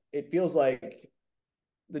like it feels like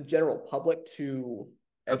the general public to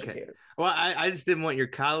Okay. educators. Well, I just didn't want your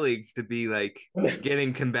colleagues to be like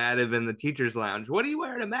getting combative in the teachers' lounge. What are you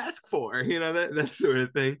wearing a mask for? You know, that sort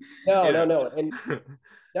of thing. No, You no, know. no. And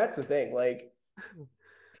that's the thing. Like,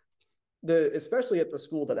 especially at the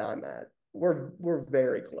school that I'm at, we're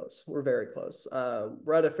very close. We're very close.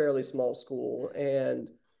 We're at a fairly small school, and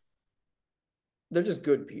they're just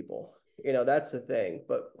good people. That's the thing.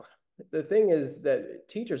 But the thing is that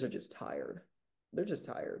teachers are just tired. They're just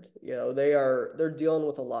tired. They're dealing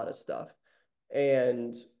with a lot of stuff.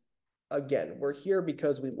 And again, we're here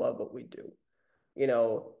because we love what we do. You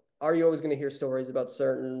know, are you always going to hear stories about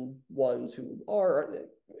certain ones who are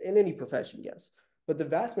in any profession? Yes. But the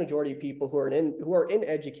vast majority of people who are in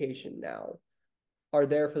education now are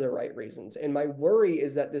there for the right reasons. And my worry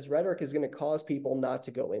is that this rhetoric is going to cause people not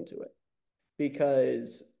to go into it,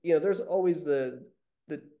 because there's always the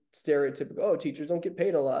stereotypical, oh, teachers don't get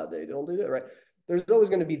paid a lot, they don't do that, right? There's always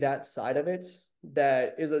going to be that side of it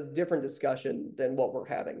that is a different discussion than what we're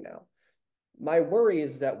having now. My worry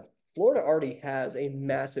is that Florida already has a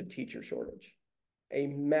massive teacher shortage, a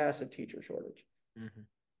massive teacher shortage. Mhm.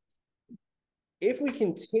 If we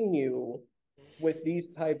continue with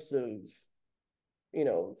these types of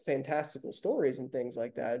fantastical stories and things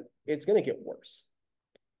like that, it's going to get worse,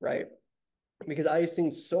 right? Because I've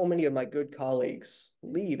seen so many of my good colleagues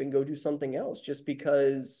leave and go do something else just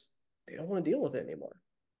because they don't want to deal with it anymore.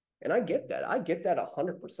 And I get that. I get that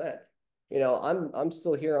 100%. I'm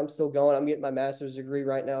still here. I'm still going. I'm getting my master's degree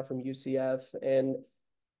right now from UCF, and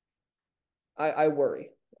I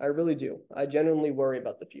worry. I really do. I genuinely worry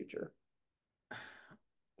about the future.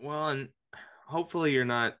 Well, and hopefully you're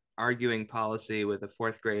not arguing policy with a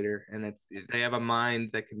fourth grader, and they have a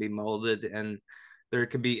mind that can be molded, and there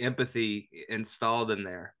can be empathy installed in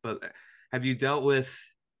there. But have you dealt with,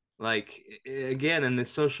 like, again, in this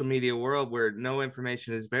social media world where no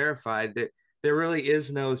information is verified, that there really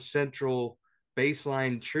is no central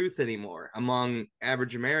baseline truth anymore among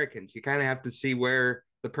average Americans? You kind of have to see where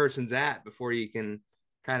the person's at before you can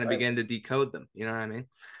kind of Right. begin to decode them. You know what I mean?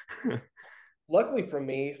 Luckily for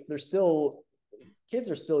me, they're still kids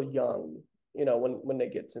are still young, when they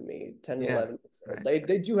get to me, 10, Yeah. 11 years old. Right.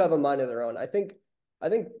 They do have a mind of their own. I think I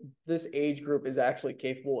think this age group is actually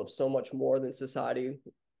capable of so much more than society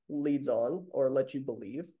leads on or lets you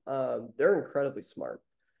believe. They're incredibly smart.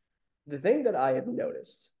 The thing that I have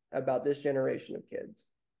noticed about this generation of kids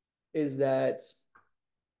is that,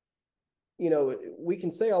 we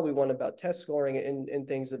can say all we want about test scoring and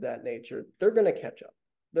things of that nature. They're going to catch up.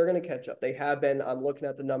 They're going to catch up. They have been. I'm looking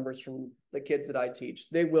at the numbers from the kids that I teach.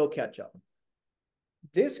 They will catch up.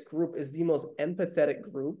 This group is the most empathetic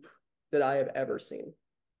group that I have ever seen.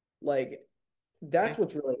 Like, that's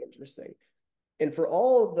what's really interesting. And for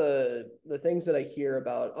all of the things that I hear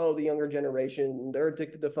about, oh, the younger generation, they're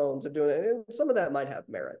addicted to phones, they're doing it, and some of that might have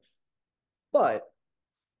merit. But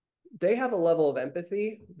they have a level of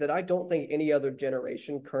empathy that I don't think any other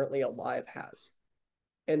generation currently alive has.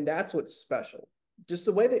 And that's what's special. Just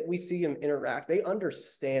the way that we see them interact, they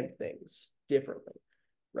understand things differently,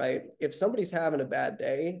 right? If somebody's having a bad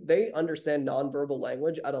day, they understand nonverbal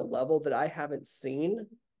language at a level that I haven't seen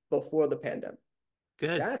before the pandemic.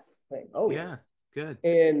 Good. That's the thing. Oh, yeah. Yeah. Good.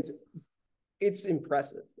 And it's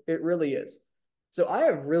impressive. It really is. So I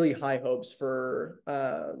have really high hopes for,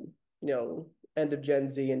 end of Gen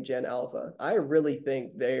Z and Gen Alpha. I really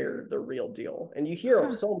think they're the real deal. And you hear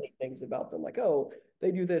so many things about them, like, oh, they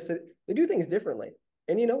do this, they do things differently.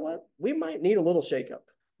 And you know what? We might need a little shakeup.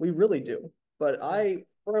 We really do. But I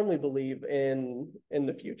firmly believe in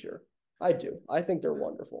the future. I do. I think they're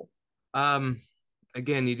wonderful. Um,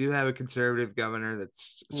 Again, you do have a conservative governor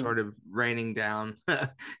that's Mm. sort of reining down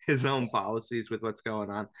his own policies with what's going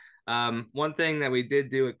on. One thing that we did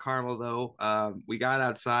do at Carmel, though, we got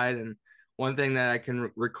outside, and one thing that I can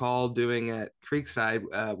recall doing at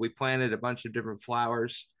Creekside, we planted a bunch of different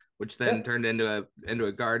flowers, which then Yeah. turned into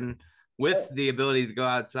a garden. With Yeah. the ability to go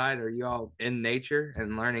outside, are you all in nature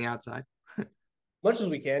and learning outside? Much as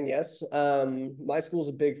we can, yes. My school's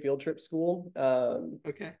a big field trip school.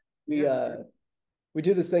 Okay. We Yeah. uh we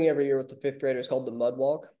do this thing every year with the fifth graders called the mud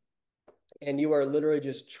walk. And you are literally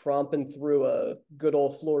just tromping through a good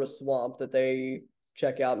old Florida swamp that they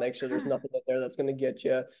check out, make sure there's nothing in there that's going to get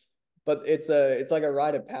you. But it's like a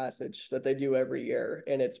rite of passage that they do every year,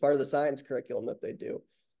 and it's part of the science curriculum that they do.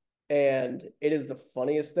 And it is the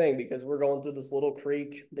funniest thing because we're going through this little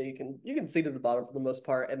creek that you can see to the bottom for the most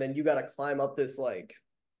part, and then you got to climb up this like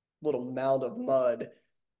little mound of mud,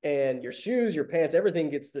 and your shoes, your pants, everything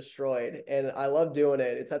gets destroyed. And I love doing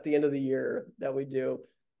it. It's at the end of the year that we do.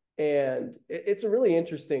 And it's a really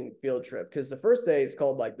interesting field trip because the first day is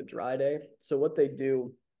called like the dry day. So what they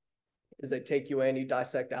do is they take you in, you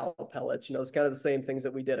dissect owl pellets. It's kind of the same things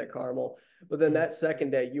that we did at Carmel. But then that second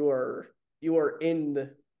day, you are in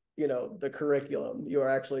the curriculum. You are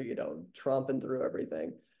actually tromping through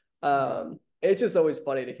everything. It's just always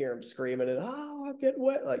funny to hear him screaming and I'm getting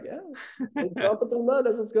wet. Like, yeah, tromping through mud.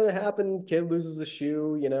 That's what's going to happen. Kid loses a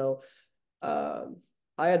shoe. Um,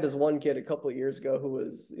 I had this one kid a couple of years ago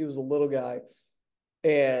he was a little guy,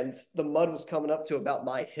 and the mud was coming up to about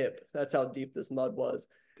my hip. That's how deep this mud was.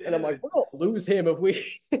 And I'm like, Dude. we're gonna lose him if we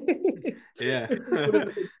Yeah.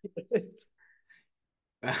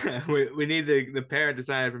 We need the parent to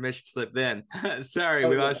sign a permission slip then. Sorry, Oh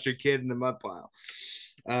we yeah. lost your kid in the mud pile.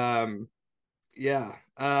 Yeah.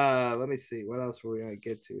 Let me see. What else were we gonna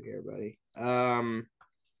get to here, buddy?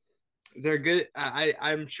 Is there a good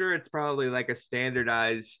I'm sure it's probably like a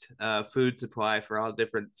standardized food supply for all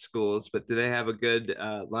different schools, but do they have a good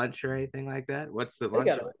lunch or anything like that? What's the They lunch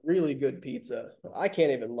got a like? really good pizza. I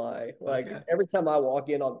can't even lie. Like Okay. every time I walk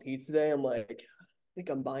in on pizza day, I'm like, I think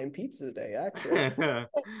I'm buying pizza today, actually. When I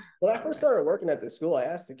All first right. started working at this school, I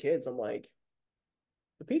asked the kids, I'm like,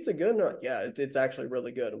 the pizza good? And they're like, yeah, it's actually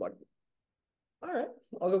really good. I'm like, all right,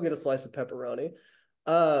 I'll go get a slice of pepperoni.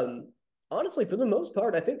 Um, Honestly, for the most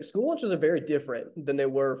part, I think school lunches are very different than they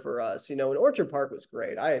were for us. And Orchard Park was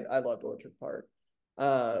great. I loved Orchard Park.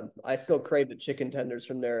 I still crave the chicken tenders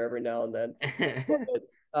from there every now and then.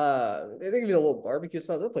 But they give you a little barbecue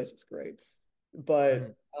sauce. That place was great.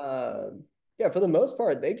 But yeah, for the most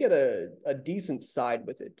part, they get a decent side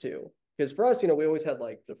with it too. Because for us, we always had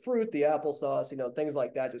like the fruit, the applesauce, things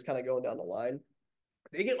like that, just kind of going down the line.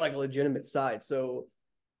 They get like a legitimate side. So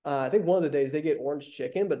I think one of the days they get orange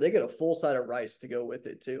chicken, but they get a full side of rice to go with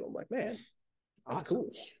it too. I'm like, man, that's Awesome. cool.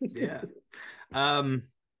 Yeah. Um,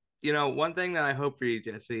 one thing that I hope for you,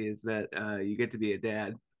 Jesse, is that you get to be a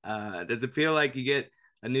dad. Does it feel like you get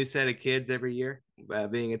a new set of kids every year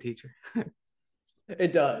being a teacher?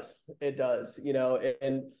 It does. It does.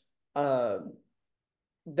 And um,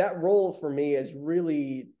 that role for me has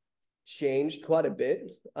really changed quite a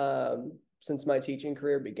bit since my teaching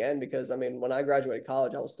career began. Because I mean, when I graduated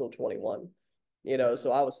college, I was still 21.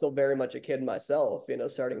 So I was still very much a kid myself.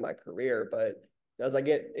 Starting my career, but As I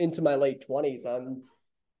get into my late 20s,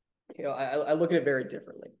 I look at it very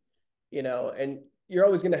differently, and you're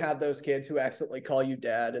always going to have those kids who accidentally call you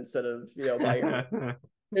dad instead of, by your name.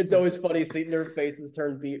 It's always funny seeing their faces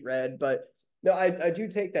turn beet red, but no, I do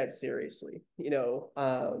take that seriously.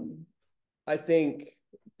 I think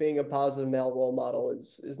being a positive male role model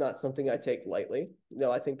is not something I take lightly.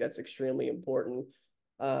 I think that's extremely important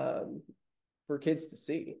um, for kids to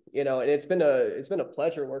see. And it's been a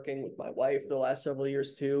pleasure working with my wife the last several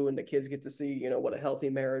years too, and the kids get to see what a healthy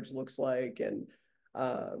marriage looks like, and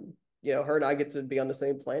her and I get to be on the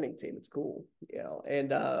same planning team. It's cool,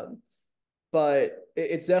 and but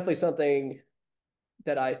it's definitely something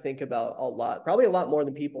that I think about a lot, probably a lot more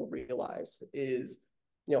than people realize, is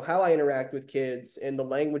how I interact with kids and the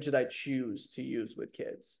language that I choose to use with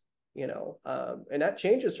kids. And that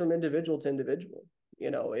changes from individual to individual.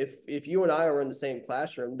 If you and I were in the same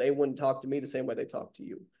classroom, they wouldn't talk to me the same way they talk to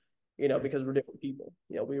you. Because we're different people.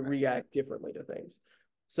 We react differently to things.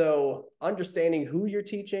 So understanding who you're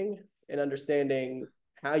teaching and understanding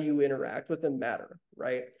how you interact with them matter,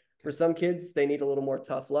 right? For some kids, they need a little more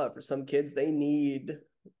tough love. For some kids, they need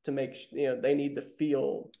they need to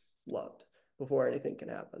feel loved before anything can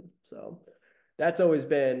happen. So that's always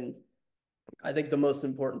been, I think, the most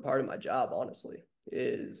important part of my job, honestly,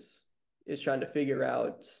 is trying to figure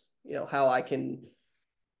out, how I can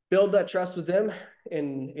build that trust with them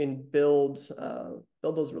and build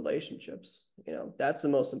those relationships. That's the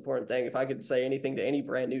most important thing. If I could say anything to any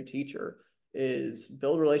brand new teacher, is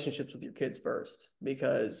build relationships with your kids first,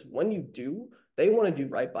 because when you do, they want to do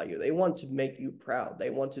right by you. They want to make you proud. They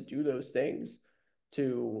want to do those things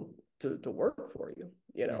to work for you.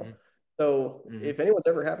 Mm-hmm. So Mm-hmm. if anyone's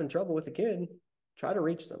ever having trouble with a kid, try to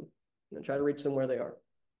reach them and try to reach them where they are.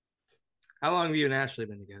 How long have you and Ashley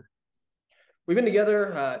been together? We've been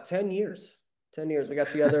together 10 years. 10 years. We got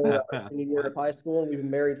together our senior year of high school, and we've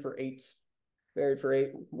been married for 8. Married for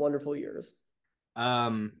 8 wonderful years.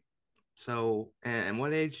 So, and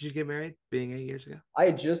what age did you get married? Being 8 years ago? I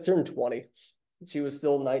had just turned 20. She was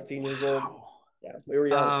still 19 years old. Wow. Yeah, we were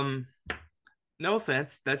young. No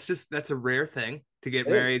offense. That's a rare thing to get It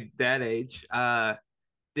is. married that age.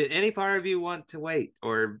 Did any part of you want to wait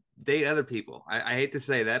or date other people? I hate to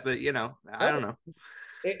say that, but I don't No, know.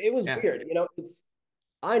 it was Yeah. weird.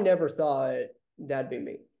 I never thought that'd be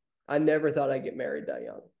me. I never thought I'd get married that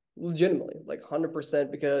young. Legitimately, like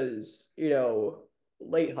 100%, because,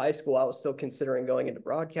 late high school, I was still considering going into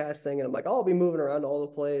broadcasting, and I'm like, I'll be moving around all the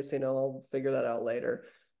place, I'll figure that out later.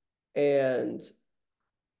 And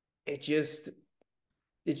it just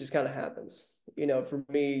kind of happens. For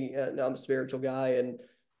me, I'm a spiritual guy, and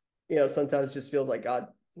sometimes it just feels like God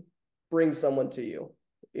brings someone to you,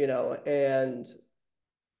 and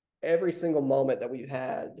every single moment that we've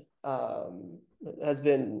had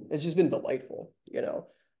it's just been delightful.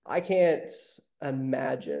 I can't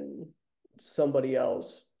imagine somebody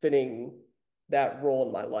else fitting that role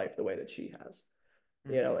in my life the way that she has.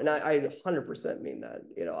 And I 100% mean that.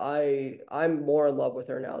 I'm more in love with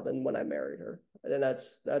her now than when I married her, and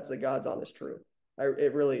that's the God's honest truth.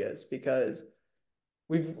 It really is, because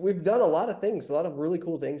we've done a lot of things, a lot of really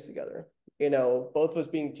cool things together. Both of us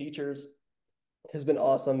being teachers has been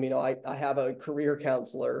awesome. I have a career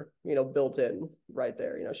counselor, built in right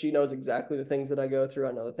there. She knows exactly the things that I go through.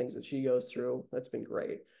 I know the things that she goes through. That's been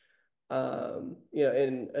great.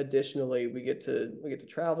 And additionally, we get to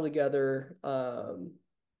travel together.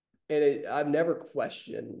 And I've never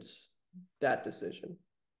questioned that decision.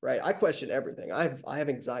 Right. I question everything. I have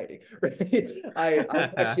anxiety. Right.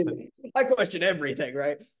 I question everything.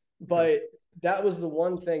 Right. But that was the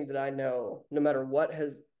one thing that I know, no matter what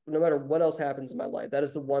else happens in my life, that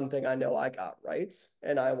is the one thing I know I got right.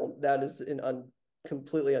 And that is an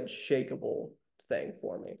completely unshakable thing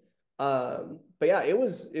for me. But yeah, it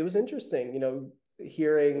was interesting,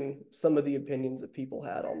 hearing some of the opinions that people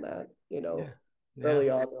had on that, Yeah. Yeah. early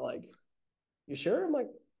on. They're like, you sure? I'm like,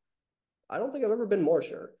 I don't think I've ever been more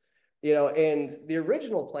sure. And the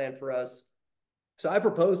original plan for us, so I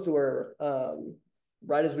proposed to her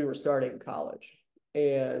right as we were starting college.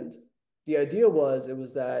 And the idea was,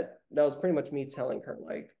 that was pretty much me telling her,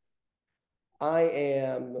 like, I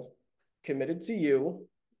am committed to you.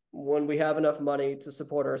 When we have enough money to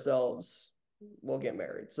support ourselves, we'll get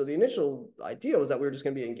married. So the initial idea was that we were just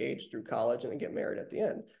going to be engaged through college and then get married at the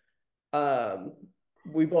end. Um,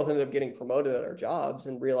 we both ended up getting promoted at our jobs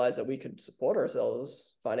and realized that we could support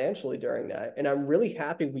ourselves financially during that. And I'm really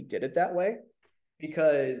happy we did it that way,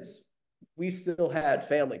 because we still had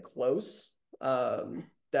family close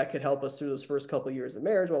that could help us through those first couple of years of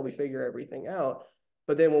marriage while we figure everything out.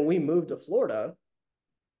 But then when we moved to Florida,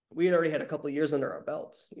 we had already had a couple of years under our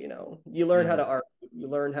belts. You know, you learn how Mhm. to argue, you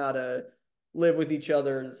learn how to live with each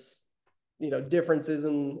other's, differences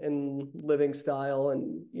in living style,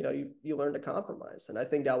 and you learn to compromise. And I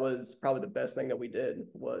think that was probably the best thing that we did,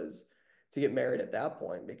 was to get married at that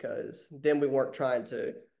point, because then we weren't trying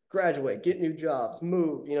to graduate, get new jobs,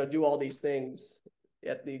 move, do all these things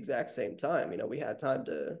at the exact same time. We had time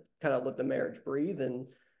to kind of let the marriage breathe and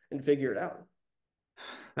figure it out.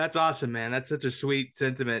 That's awesome, man. That's such a sweet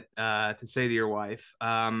sentiment to say to your wife.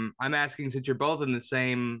 I'm asking, since you're both in the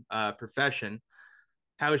same profession,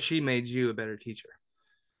 how has she made you a better teacher?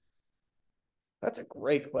 That's a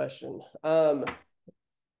great question.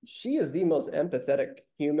 She is the most empathetic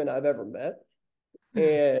human I've ever met.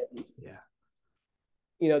 And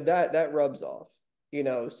Yeah. that rubs off.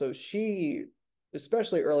 So she,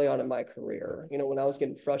 especially early on in my career, when I was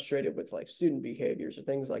getting frustrated with like student behaviors or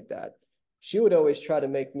things like that, she would always try to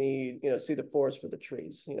make me, see the forest for the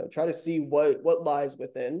trees, try to see what lies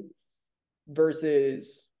within,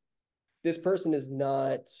 versus this person is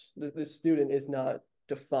not, this student is not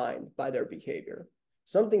defined by their behavior.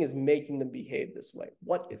 Something is making them behave this way.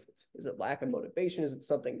 What is it? Is it lack of motivation? Is it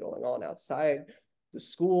something going on outside the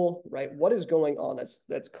school, right? What is going on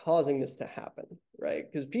that's causing this to happen, right?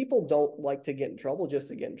 Because people don't like to get in trouble just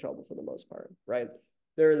to get in trouble for the most part, right?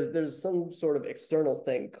 There's some sort of external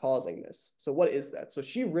thing causing this. So what is that? So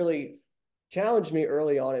she really challenged me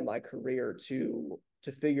early on in my career to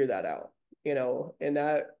figure that out, and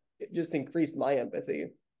that it just increased my empathy.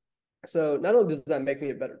 So not only does that make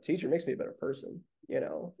me a better teacher, it makes me a better person,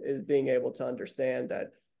 is being able to understand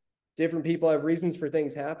that different people have reasons for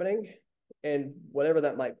things happening, and whatever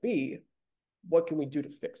that might be, what can we do to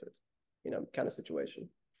fix it? Kind of situation.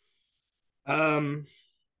 Um,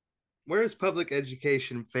 where has public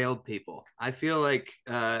education failed people? I feel like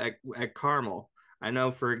at Carmel, I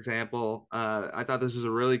know, for example, I thought this was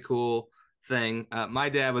a really cool thing. My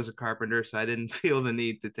dad was a carpenter, so I didn't feel the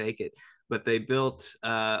need to take it. But they built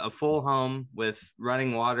a full home with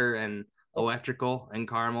running water and electrical in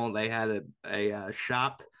Carmel. They had a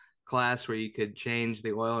shop class where you could change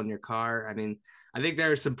the oil in your car. I mean, I think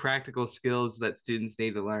there are some practical skills that students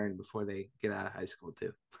need to learn before they get out of high school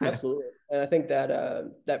too. Absolutely. And I think that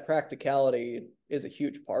that practicality is a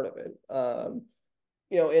huge part of it.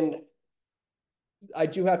 And I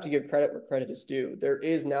do have to give credit where credit is due. There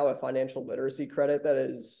is now a financial literacy credit that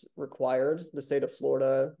is required. The state of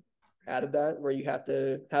Florida added that, where you have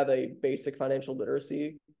to have a basic financial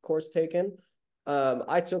literacy course taken.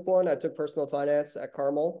 I took one. I took personal finance at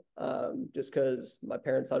Carmel, just because my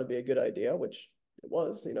parents thought it'd be a good idea, which it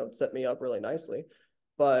was. It set me up really nicely.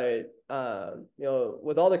 But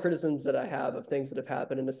with all the criticisms that I have of things that have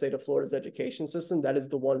happened in the state of Florida's education system, that is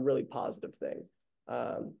the one really positive thing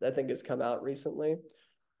that I think has come out recently.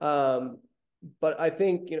 Um, but I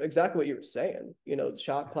think exactly what you were saying.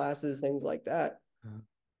 Shop classes, things like that.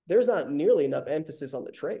 There's not nearly enough emphasis on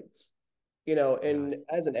the trades. Really? And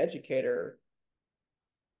as an educator,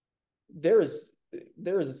 there is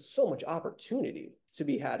so much opportunity to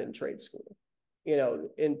be had in trade school.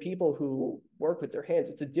 In people who work with their hands,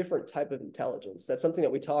 it's a different type of intelligence. That's something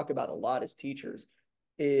that we talk about a lot as teachers.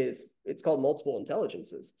 It's called multiple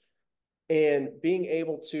intelligences, and being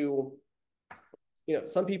able to,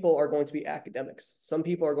 some people are going to be academics, some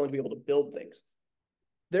people are going to be able to build things.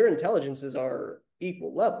 Their intelligences are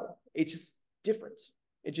equal level. It's just different.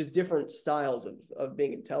 It's just different styles of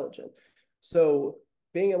being intelligent. So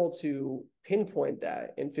being able to pinpoint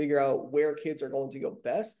that and figure out where kids are going to go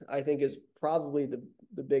best, I think is probably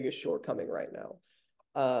the biggest shortcoming right now.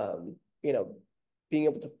 Um, you know, being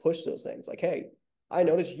able to push those things like, hey, I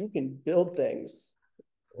noticed you can build things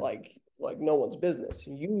like no one's business.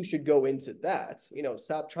 You should go into that.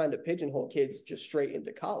 Stop trying to pigeonhole kids just straight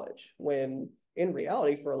into college, when in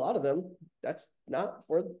reality, for a lot of them, that's not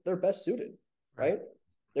where they're best suited, Right. right?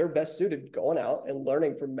 They're best suited going out and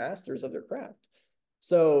learning from masters of their craft.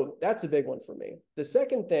 So that's a big one for me. The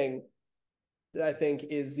second thing that I think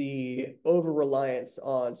is the over reliance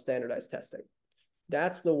on standardized testing.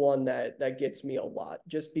 That's the one that gets me a lot,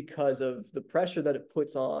 just because of the pressure that it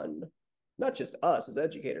puts on not just us as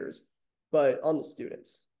educators, but on the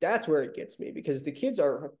students. That's where it gets me, because the kids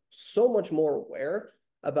are so much more aware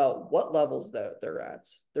about what levels that they're at.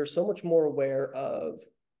 They're so much more aware of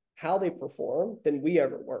how they perform than we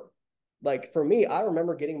ever were. Like for me, I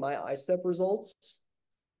remember getting my ISTEP results,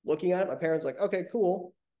 looking at it, my parents like, okay,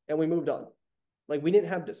 cool, and we moved on. Like we didn't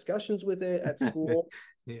have discussions with it at school.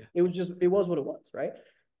 Yeah. It was what it was, right?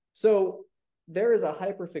 So there is a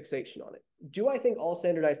hyper fixation on it. Do I think all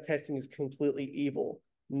standardized testing is completely evil?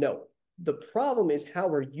 No. The problem is how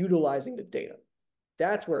we're utilizing the data.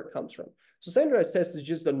 That's where it comes from. So standardized test is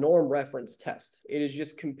just a norm reference test. It is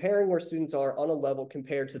just comparing where students are on a level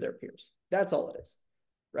compared to their peers. That's all it is,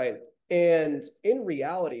 right? And in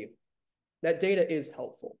reality, that data is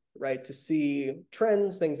helpful, right? To see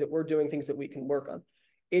trends, things that we're doing, things that we can work on.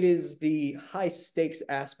 It is the high stakes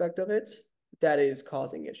aspect of it that is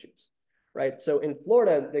causing issues, right? So in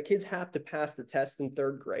Florida, the kids have to pass the test in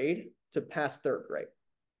third grade to pass third grade.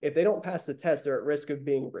 If they don't pass the test, they're at risk of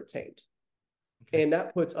being retained. Okay. And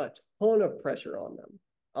that puts a ton of pressure on them,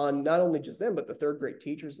 on not only just them, but the third grade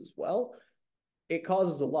teachers as well. It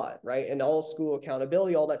causes a lot, right? And all school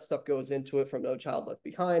accountability, all that stuff goes into it, from No Child Left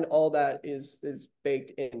Behind. All that is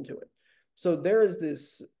baked into it. So there is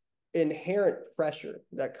this inherent pressure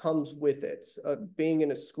that comes with it of being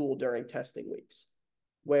in a school during testing weeks,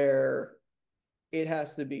 where it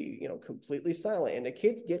has to be, completely silent. And the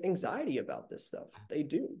kids get anxiety about this stuff. They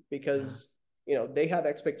do, because they have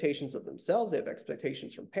expectations of themselves, they have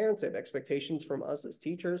expectations from parents, they have expectations from us as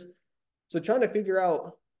teachers. So trying to figure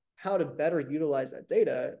out how to better utilize that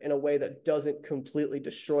data in a way that doesn't completely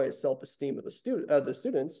destroy the self-esteem of the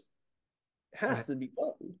students has to be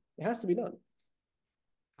done. It has to be done.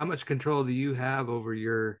 How much control do you have over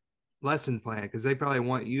your lesson plan? Because they probably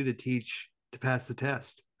want you to teach to pass the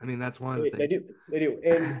test. I mean, that's one of the They things. do,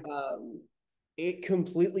 and it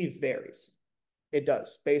completely varies. It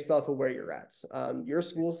does, based off of where you're at. Your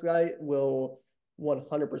school's guy will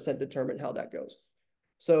 100% determine how that goes.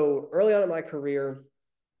 So early on in my career,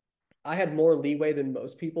 I had more leeway than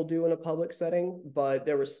most people do in a public setting, but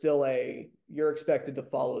there was still you're expected to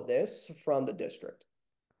follow this from the district.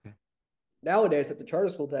 Okay. Nowadays, at the charter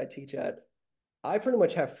school that I teach at, I pretty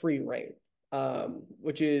much have free reign,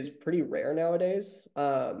 which is pretty rare nowadays.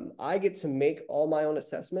 I get to make all my own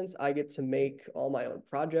assessments. I get to make all my own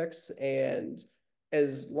projects. And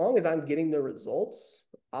as long as I'm getting the results,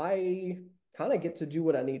 I kind of get to do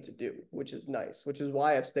what I need to do, which is nice, which is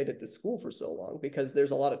why I've stayed at this school for so long, because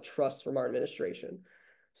there's a lot of trust from our administration.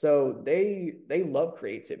 So they love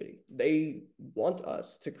creativity. They want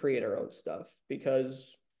us to create our own stuff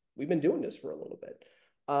because we've been doing this for a little bit.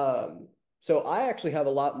 So I actually have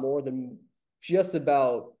a lot more than just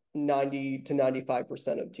about 90 to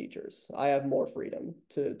 95% of teachers. I have more freedom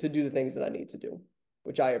to do the things that I need to do,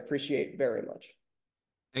 which I appreciate very much.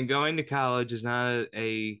 And going to college is not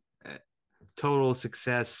a total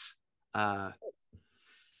success. Uh,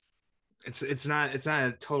 it's not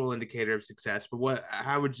a total indicator of success. But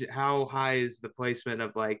how high is the placement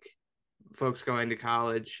of like folks going to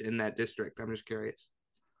college in that district? I'm just curious.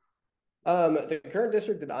 The current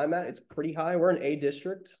district that I'm at, it's pretty high. We're an A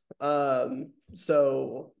district.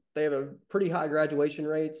 So they have a pretty high graduation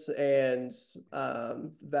rates, and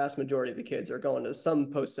vast majority of the kids are going to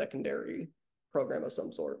some post-secondary program of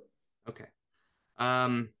some sort. Okay.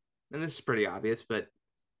 Um, and this is pretty obvious, but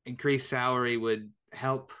increased salary would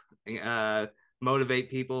help uh motivate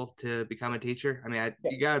people to become a teacher. I mean,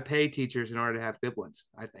 Yeah, you got to pay teachers in order to have good ones,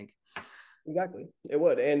 I think. exactly. It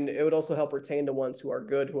would. And it would also help retain the ones who are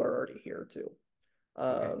good, who are already here too.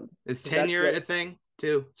 Okay. Is Because that's tenure what a thing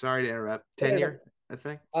too? Sorry to interrupt. Tenure a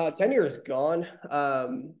thing? tenure is gone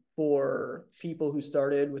for people who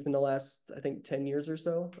started within the last, I think, 10 years or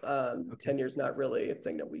so. Okay. Tenure is not really a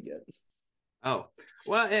thing that we get. Oh,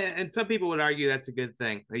 well, and some people would argue that's a good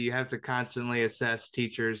thing. That you have to constantly assess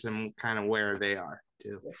teachers and kind of where they are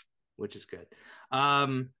too, Yeah. which is good.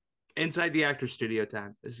 Um, inside the actor studio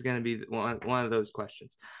time. This is going to be one of those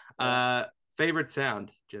questions. All right. Favorite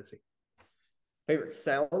sound, Jesse? Favorite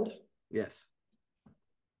sound? Yes.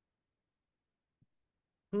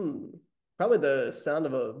 Hmm. Probably the sound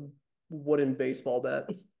of a wooden baseball bat.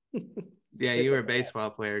 Yeah, Hit you the were a baseball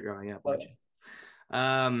player growing up, weren't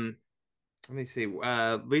ball. you? Let me see.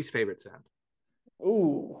 Least favorite sound.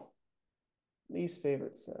 Ooh, least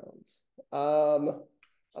favorite sounds. Um,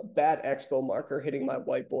 a bad expo marker hitting my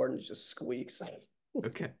whiteboard and it just squeaks.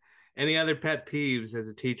 Okay. Any other pet peeves as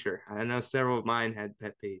a teacher? I know several of mine had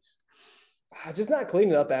pet peeves. Just not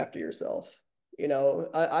cleaning up after yourself.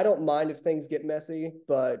 I don't mind if things get messy,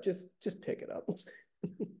 but just pick it up.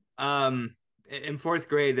 In fourth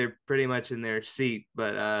grade, they're pretty much in their seat,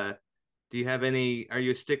 but do you have any? Are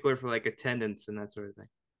you a stickler for like attendance and that sort of thing?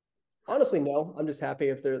 Honestly, no. I'm just happy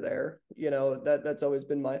if they're there. That's always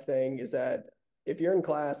been my thing, is that if you're in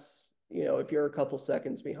class, if you're a couple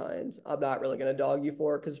seconds behind, I'm not really going to dog you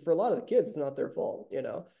for it, because for a lot of the kids, it's not their fault.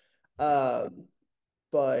 Um,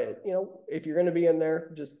 but if you're going to be in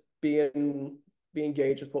there, just be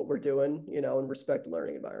engaged with what we're doing, and respect the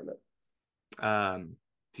learning environment.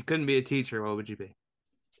 If you couldn't be a teacher, what would you be?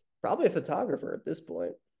 Probably a photographer at this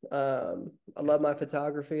point. I love my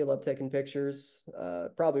photography. I love taking pictures.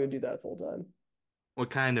 Probably would do that full time. What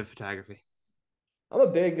kind of photography? I'm a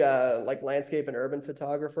big like landscape and urban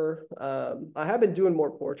photographer. I have been doing more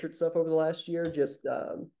portrait stuff over the last year, just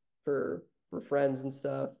for friends and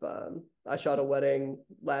stuff. I shot a wedding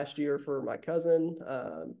last year for my cousin.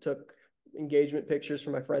 Took engagement pictures for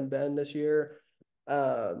my friend Ben this year.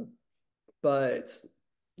 Um, but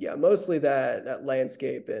yeah, mostly that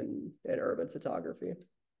landscape and urban photography.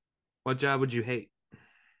 What job would you hate?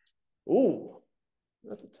 Ooh,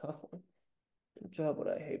 that's a tough one. What job would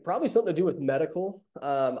I hate? Probably something to do with medical.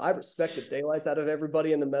 I respect the daylights out of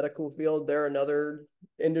everybody in the medical field. They're another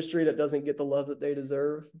industry that doesn't get the love that they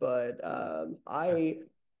deserve. But I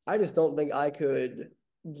just don't think I could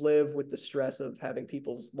live with the stress of having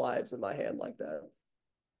people's lives in my hand like that.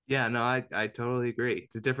 Yeah, no, I totally agree.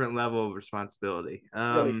 It's a different level of responsibility.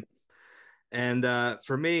 Really is. And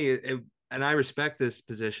for me, and I respect this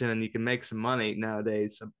position, and you can make some money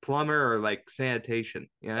nowadays. A plumber or like sanitation,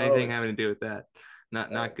 Oh anything yeah. having to do with that,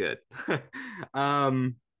 not Oh good.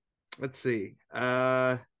 um, let's see.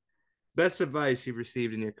 Best advice you've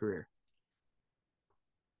received in your career?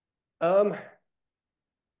 yeah.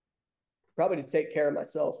 Probably to take care of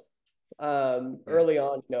myself. Yeah, Early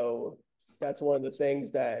on, that's one of the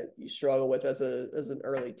things that you struggle with as an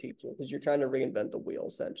early teacher because you're trying to reinvent the wheel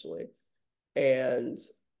essentially. And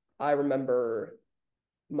I remember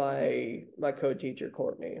my co-teacher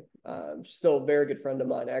Courtney, she's still a very good friend of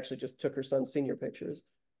mine. I actually just took her son's senior pictures,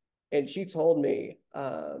 and she told me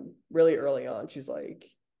really early on, she's like,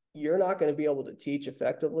 "You're not going to be able to teach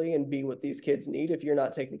effectively and be what these kids need if you're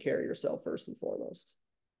not taking care of yourself first and foremost."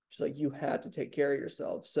 She's like, "You have to take care of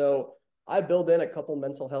yourself." So I build in a couple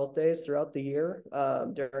mental health days throughout the year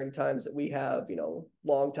during times that we have,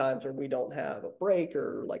 long times where we don't have a break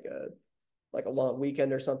or like a long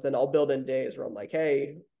weekend or something. I'll build in days where I'm like,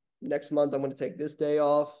 hey, next month I'm going to take this day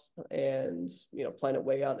off and, plan it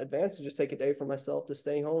way out in advance and just take a day for myself to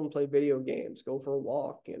stay home, play video games, go for a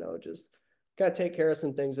walk, just kind of take care of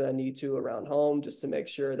some things that I need to around home just to make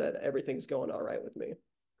sure that everything's going all right with me.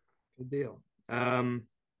 good deal.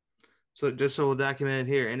 So just so we'll document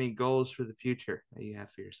it here, any goals for the future that you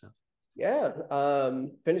have for yourself? Yeah,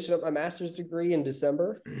 finishing up my master's degree in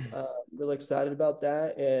December. Really excited about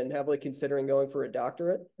that and heavily considering going for a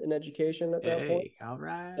doctorate in education at that point. Hey, all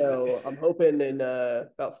right. So I'm hoping in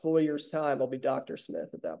about 4 years' time, I'll be Dr. Smith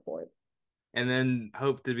at that point. And then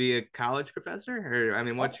hope to be a college professor, or I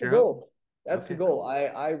mean, That's what's the your hope? goal. That's the Okay. goal.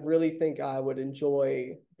 I really think I would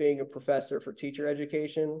enjoy being a professor for teacher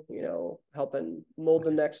education, helping mold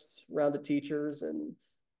the next round of teachers and,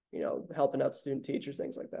 helping out student teachers,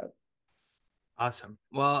 things like that. Awesome.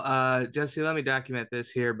 Well, Jesse, let me document this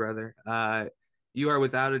here, brother. You are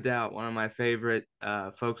without a doubt one of my favorite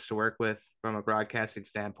folks to work with from a broadcasting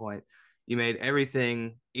standpoint. You made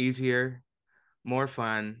everything easier, more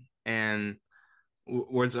fun, and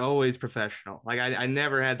was always professional. Like I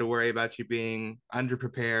never had to worry about you being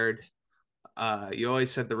underprepared. You always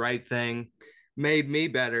said the right thing, made me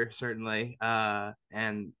better, certainly.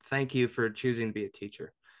 And thank you for choosing to be a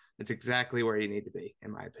teacher. It's exactly where you need to be,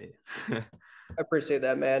 in my opinion. I appreciate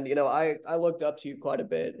that, man. I looked up to you quite a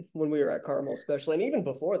bit when we were at Carmel, especially, and even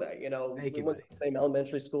before that. Thank We you, went to buddy. the same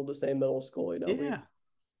elementary school, the same middle school. Yeah.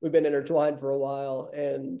 We've been intertwined for a while,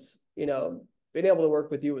 and being able to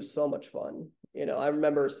work with you was so much fun. I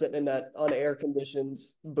remember sitting in that unair conditioned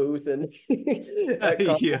booth and at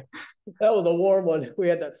Carmel. Yeah. That was a warm one. We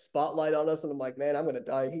had that spotlight on us, and I'm like, man, I'm gonna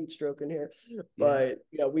die heat stroke in here. Yeah. But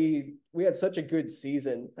we had such a good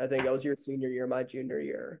season. I think that was your senior year, my junior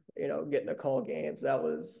year. Getting to call games, that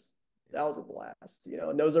was a blast.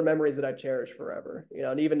 And those are memories that I cherish forever.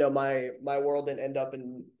 And even though my world didn't end up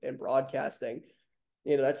in broadcasting,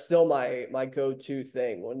 that's still my go-to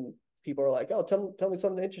thing when people are like, oh, tell me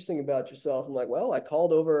something interesting about yourself. I'm like, well, I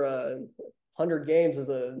called over 100 games as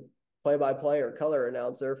a play-by-play or color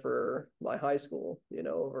announcer for my high school,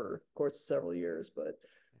 over the course of several years. But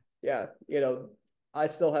yeah, I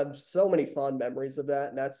still have so many fond memories of that.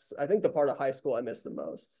 And that's, I think, the part of high school I miss the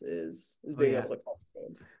most is Oh being yeah. able to call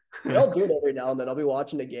games. I'll do it every now and then. I'll be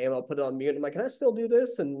watching a game, I'll put it on mute. I'm like, can I still do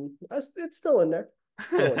this? And it's still in there. It's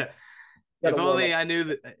still in there. Got to If warm only up. I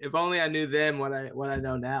knew if only I knew then what I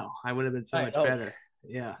know now, I would have been so I much know. better.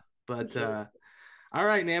 Yeah. For But sure. all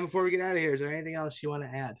right, man, before we get out of here, is there anything else you want to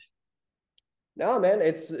add? No, man,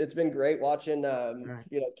 it's been great watching All right.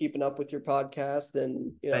 keeping up with your podcast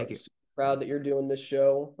and Thank you. super proud that you're doing this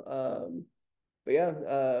show. But yeah,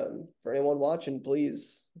 for anyone watching,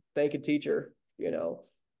 please thank a teacher,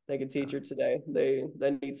 thank a Uh, teacher today. They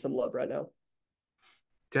need some love right now.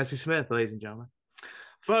 Jesse Smith, ladies and gentlemen.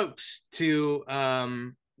 Folks, to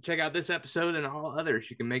check out this episode and all others,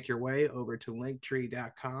 you can make your way over to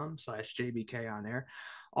linktree.com/JBK on air.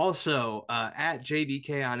 Also, at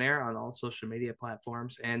JBK on air on all social media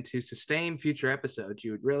platforms. And to sustain future episodes,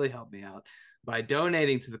 you would really help me out by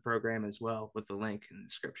donating to the program as well with the link in the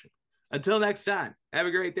description. Until next time, have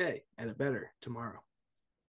a great day and a better tomorrow.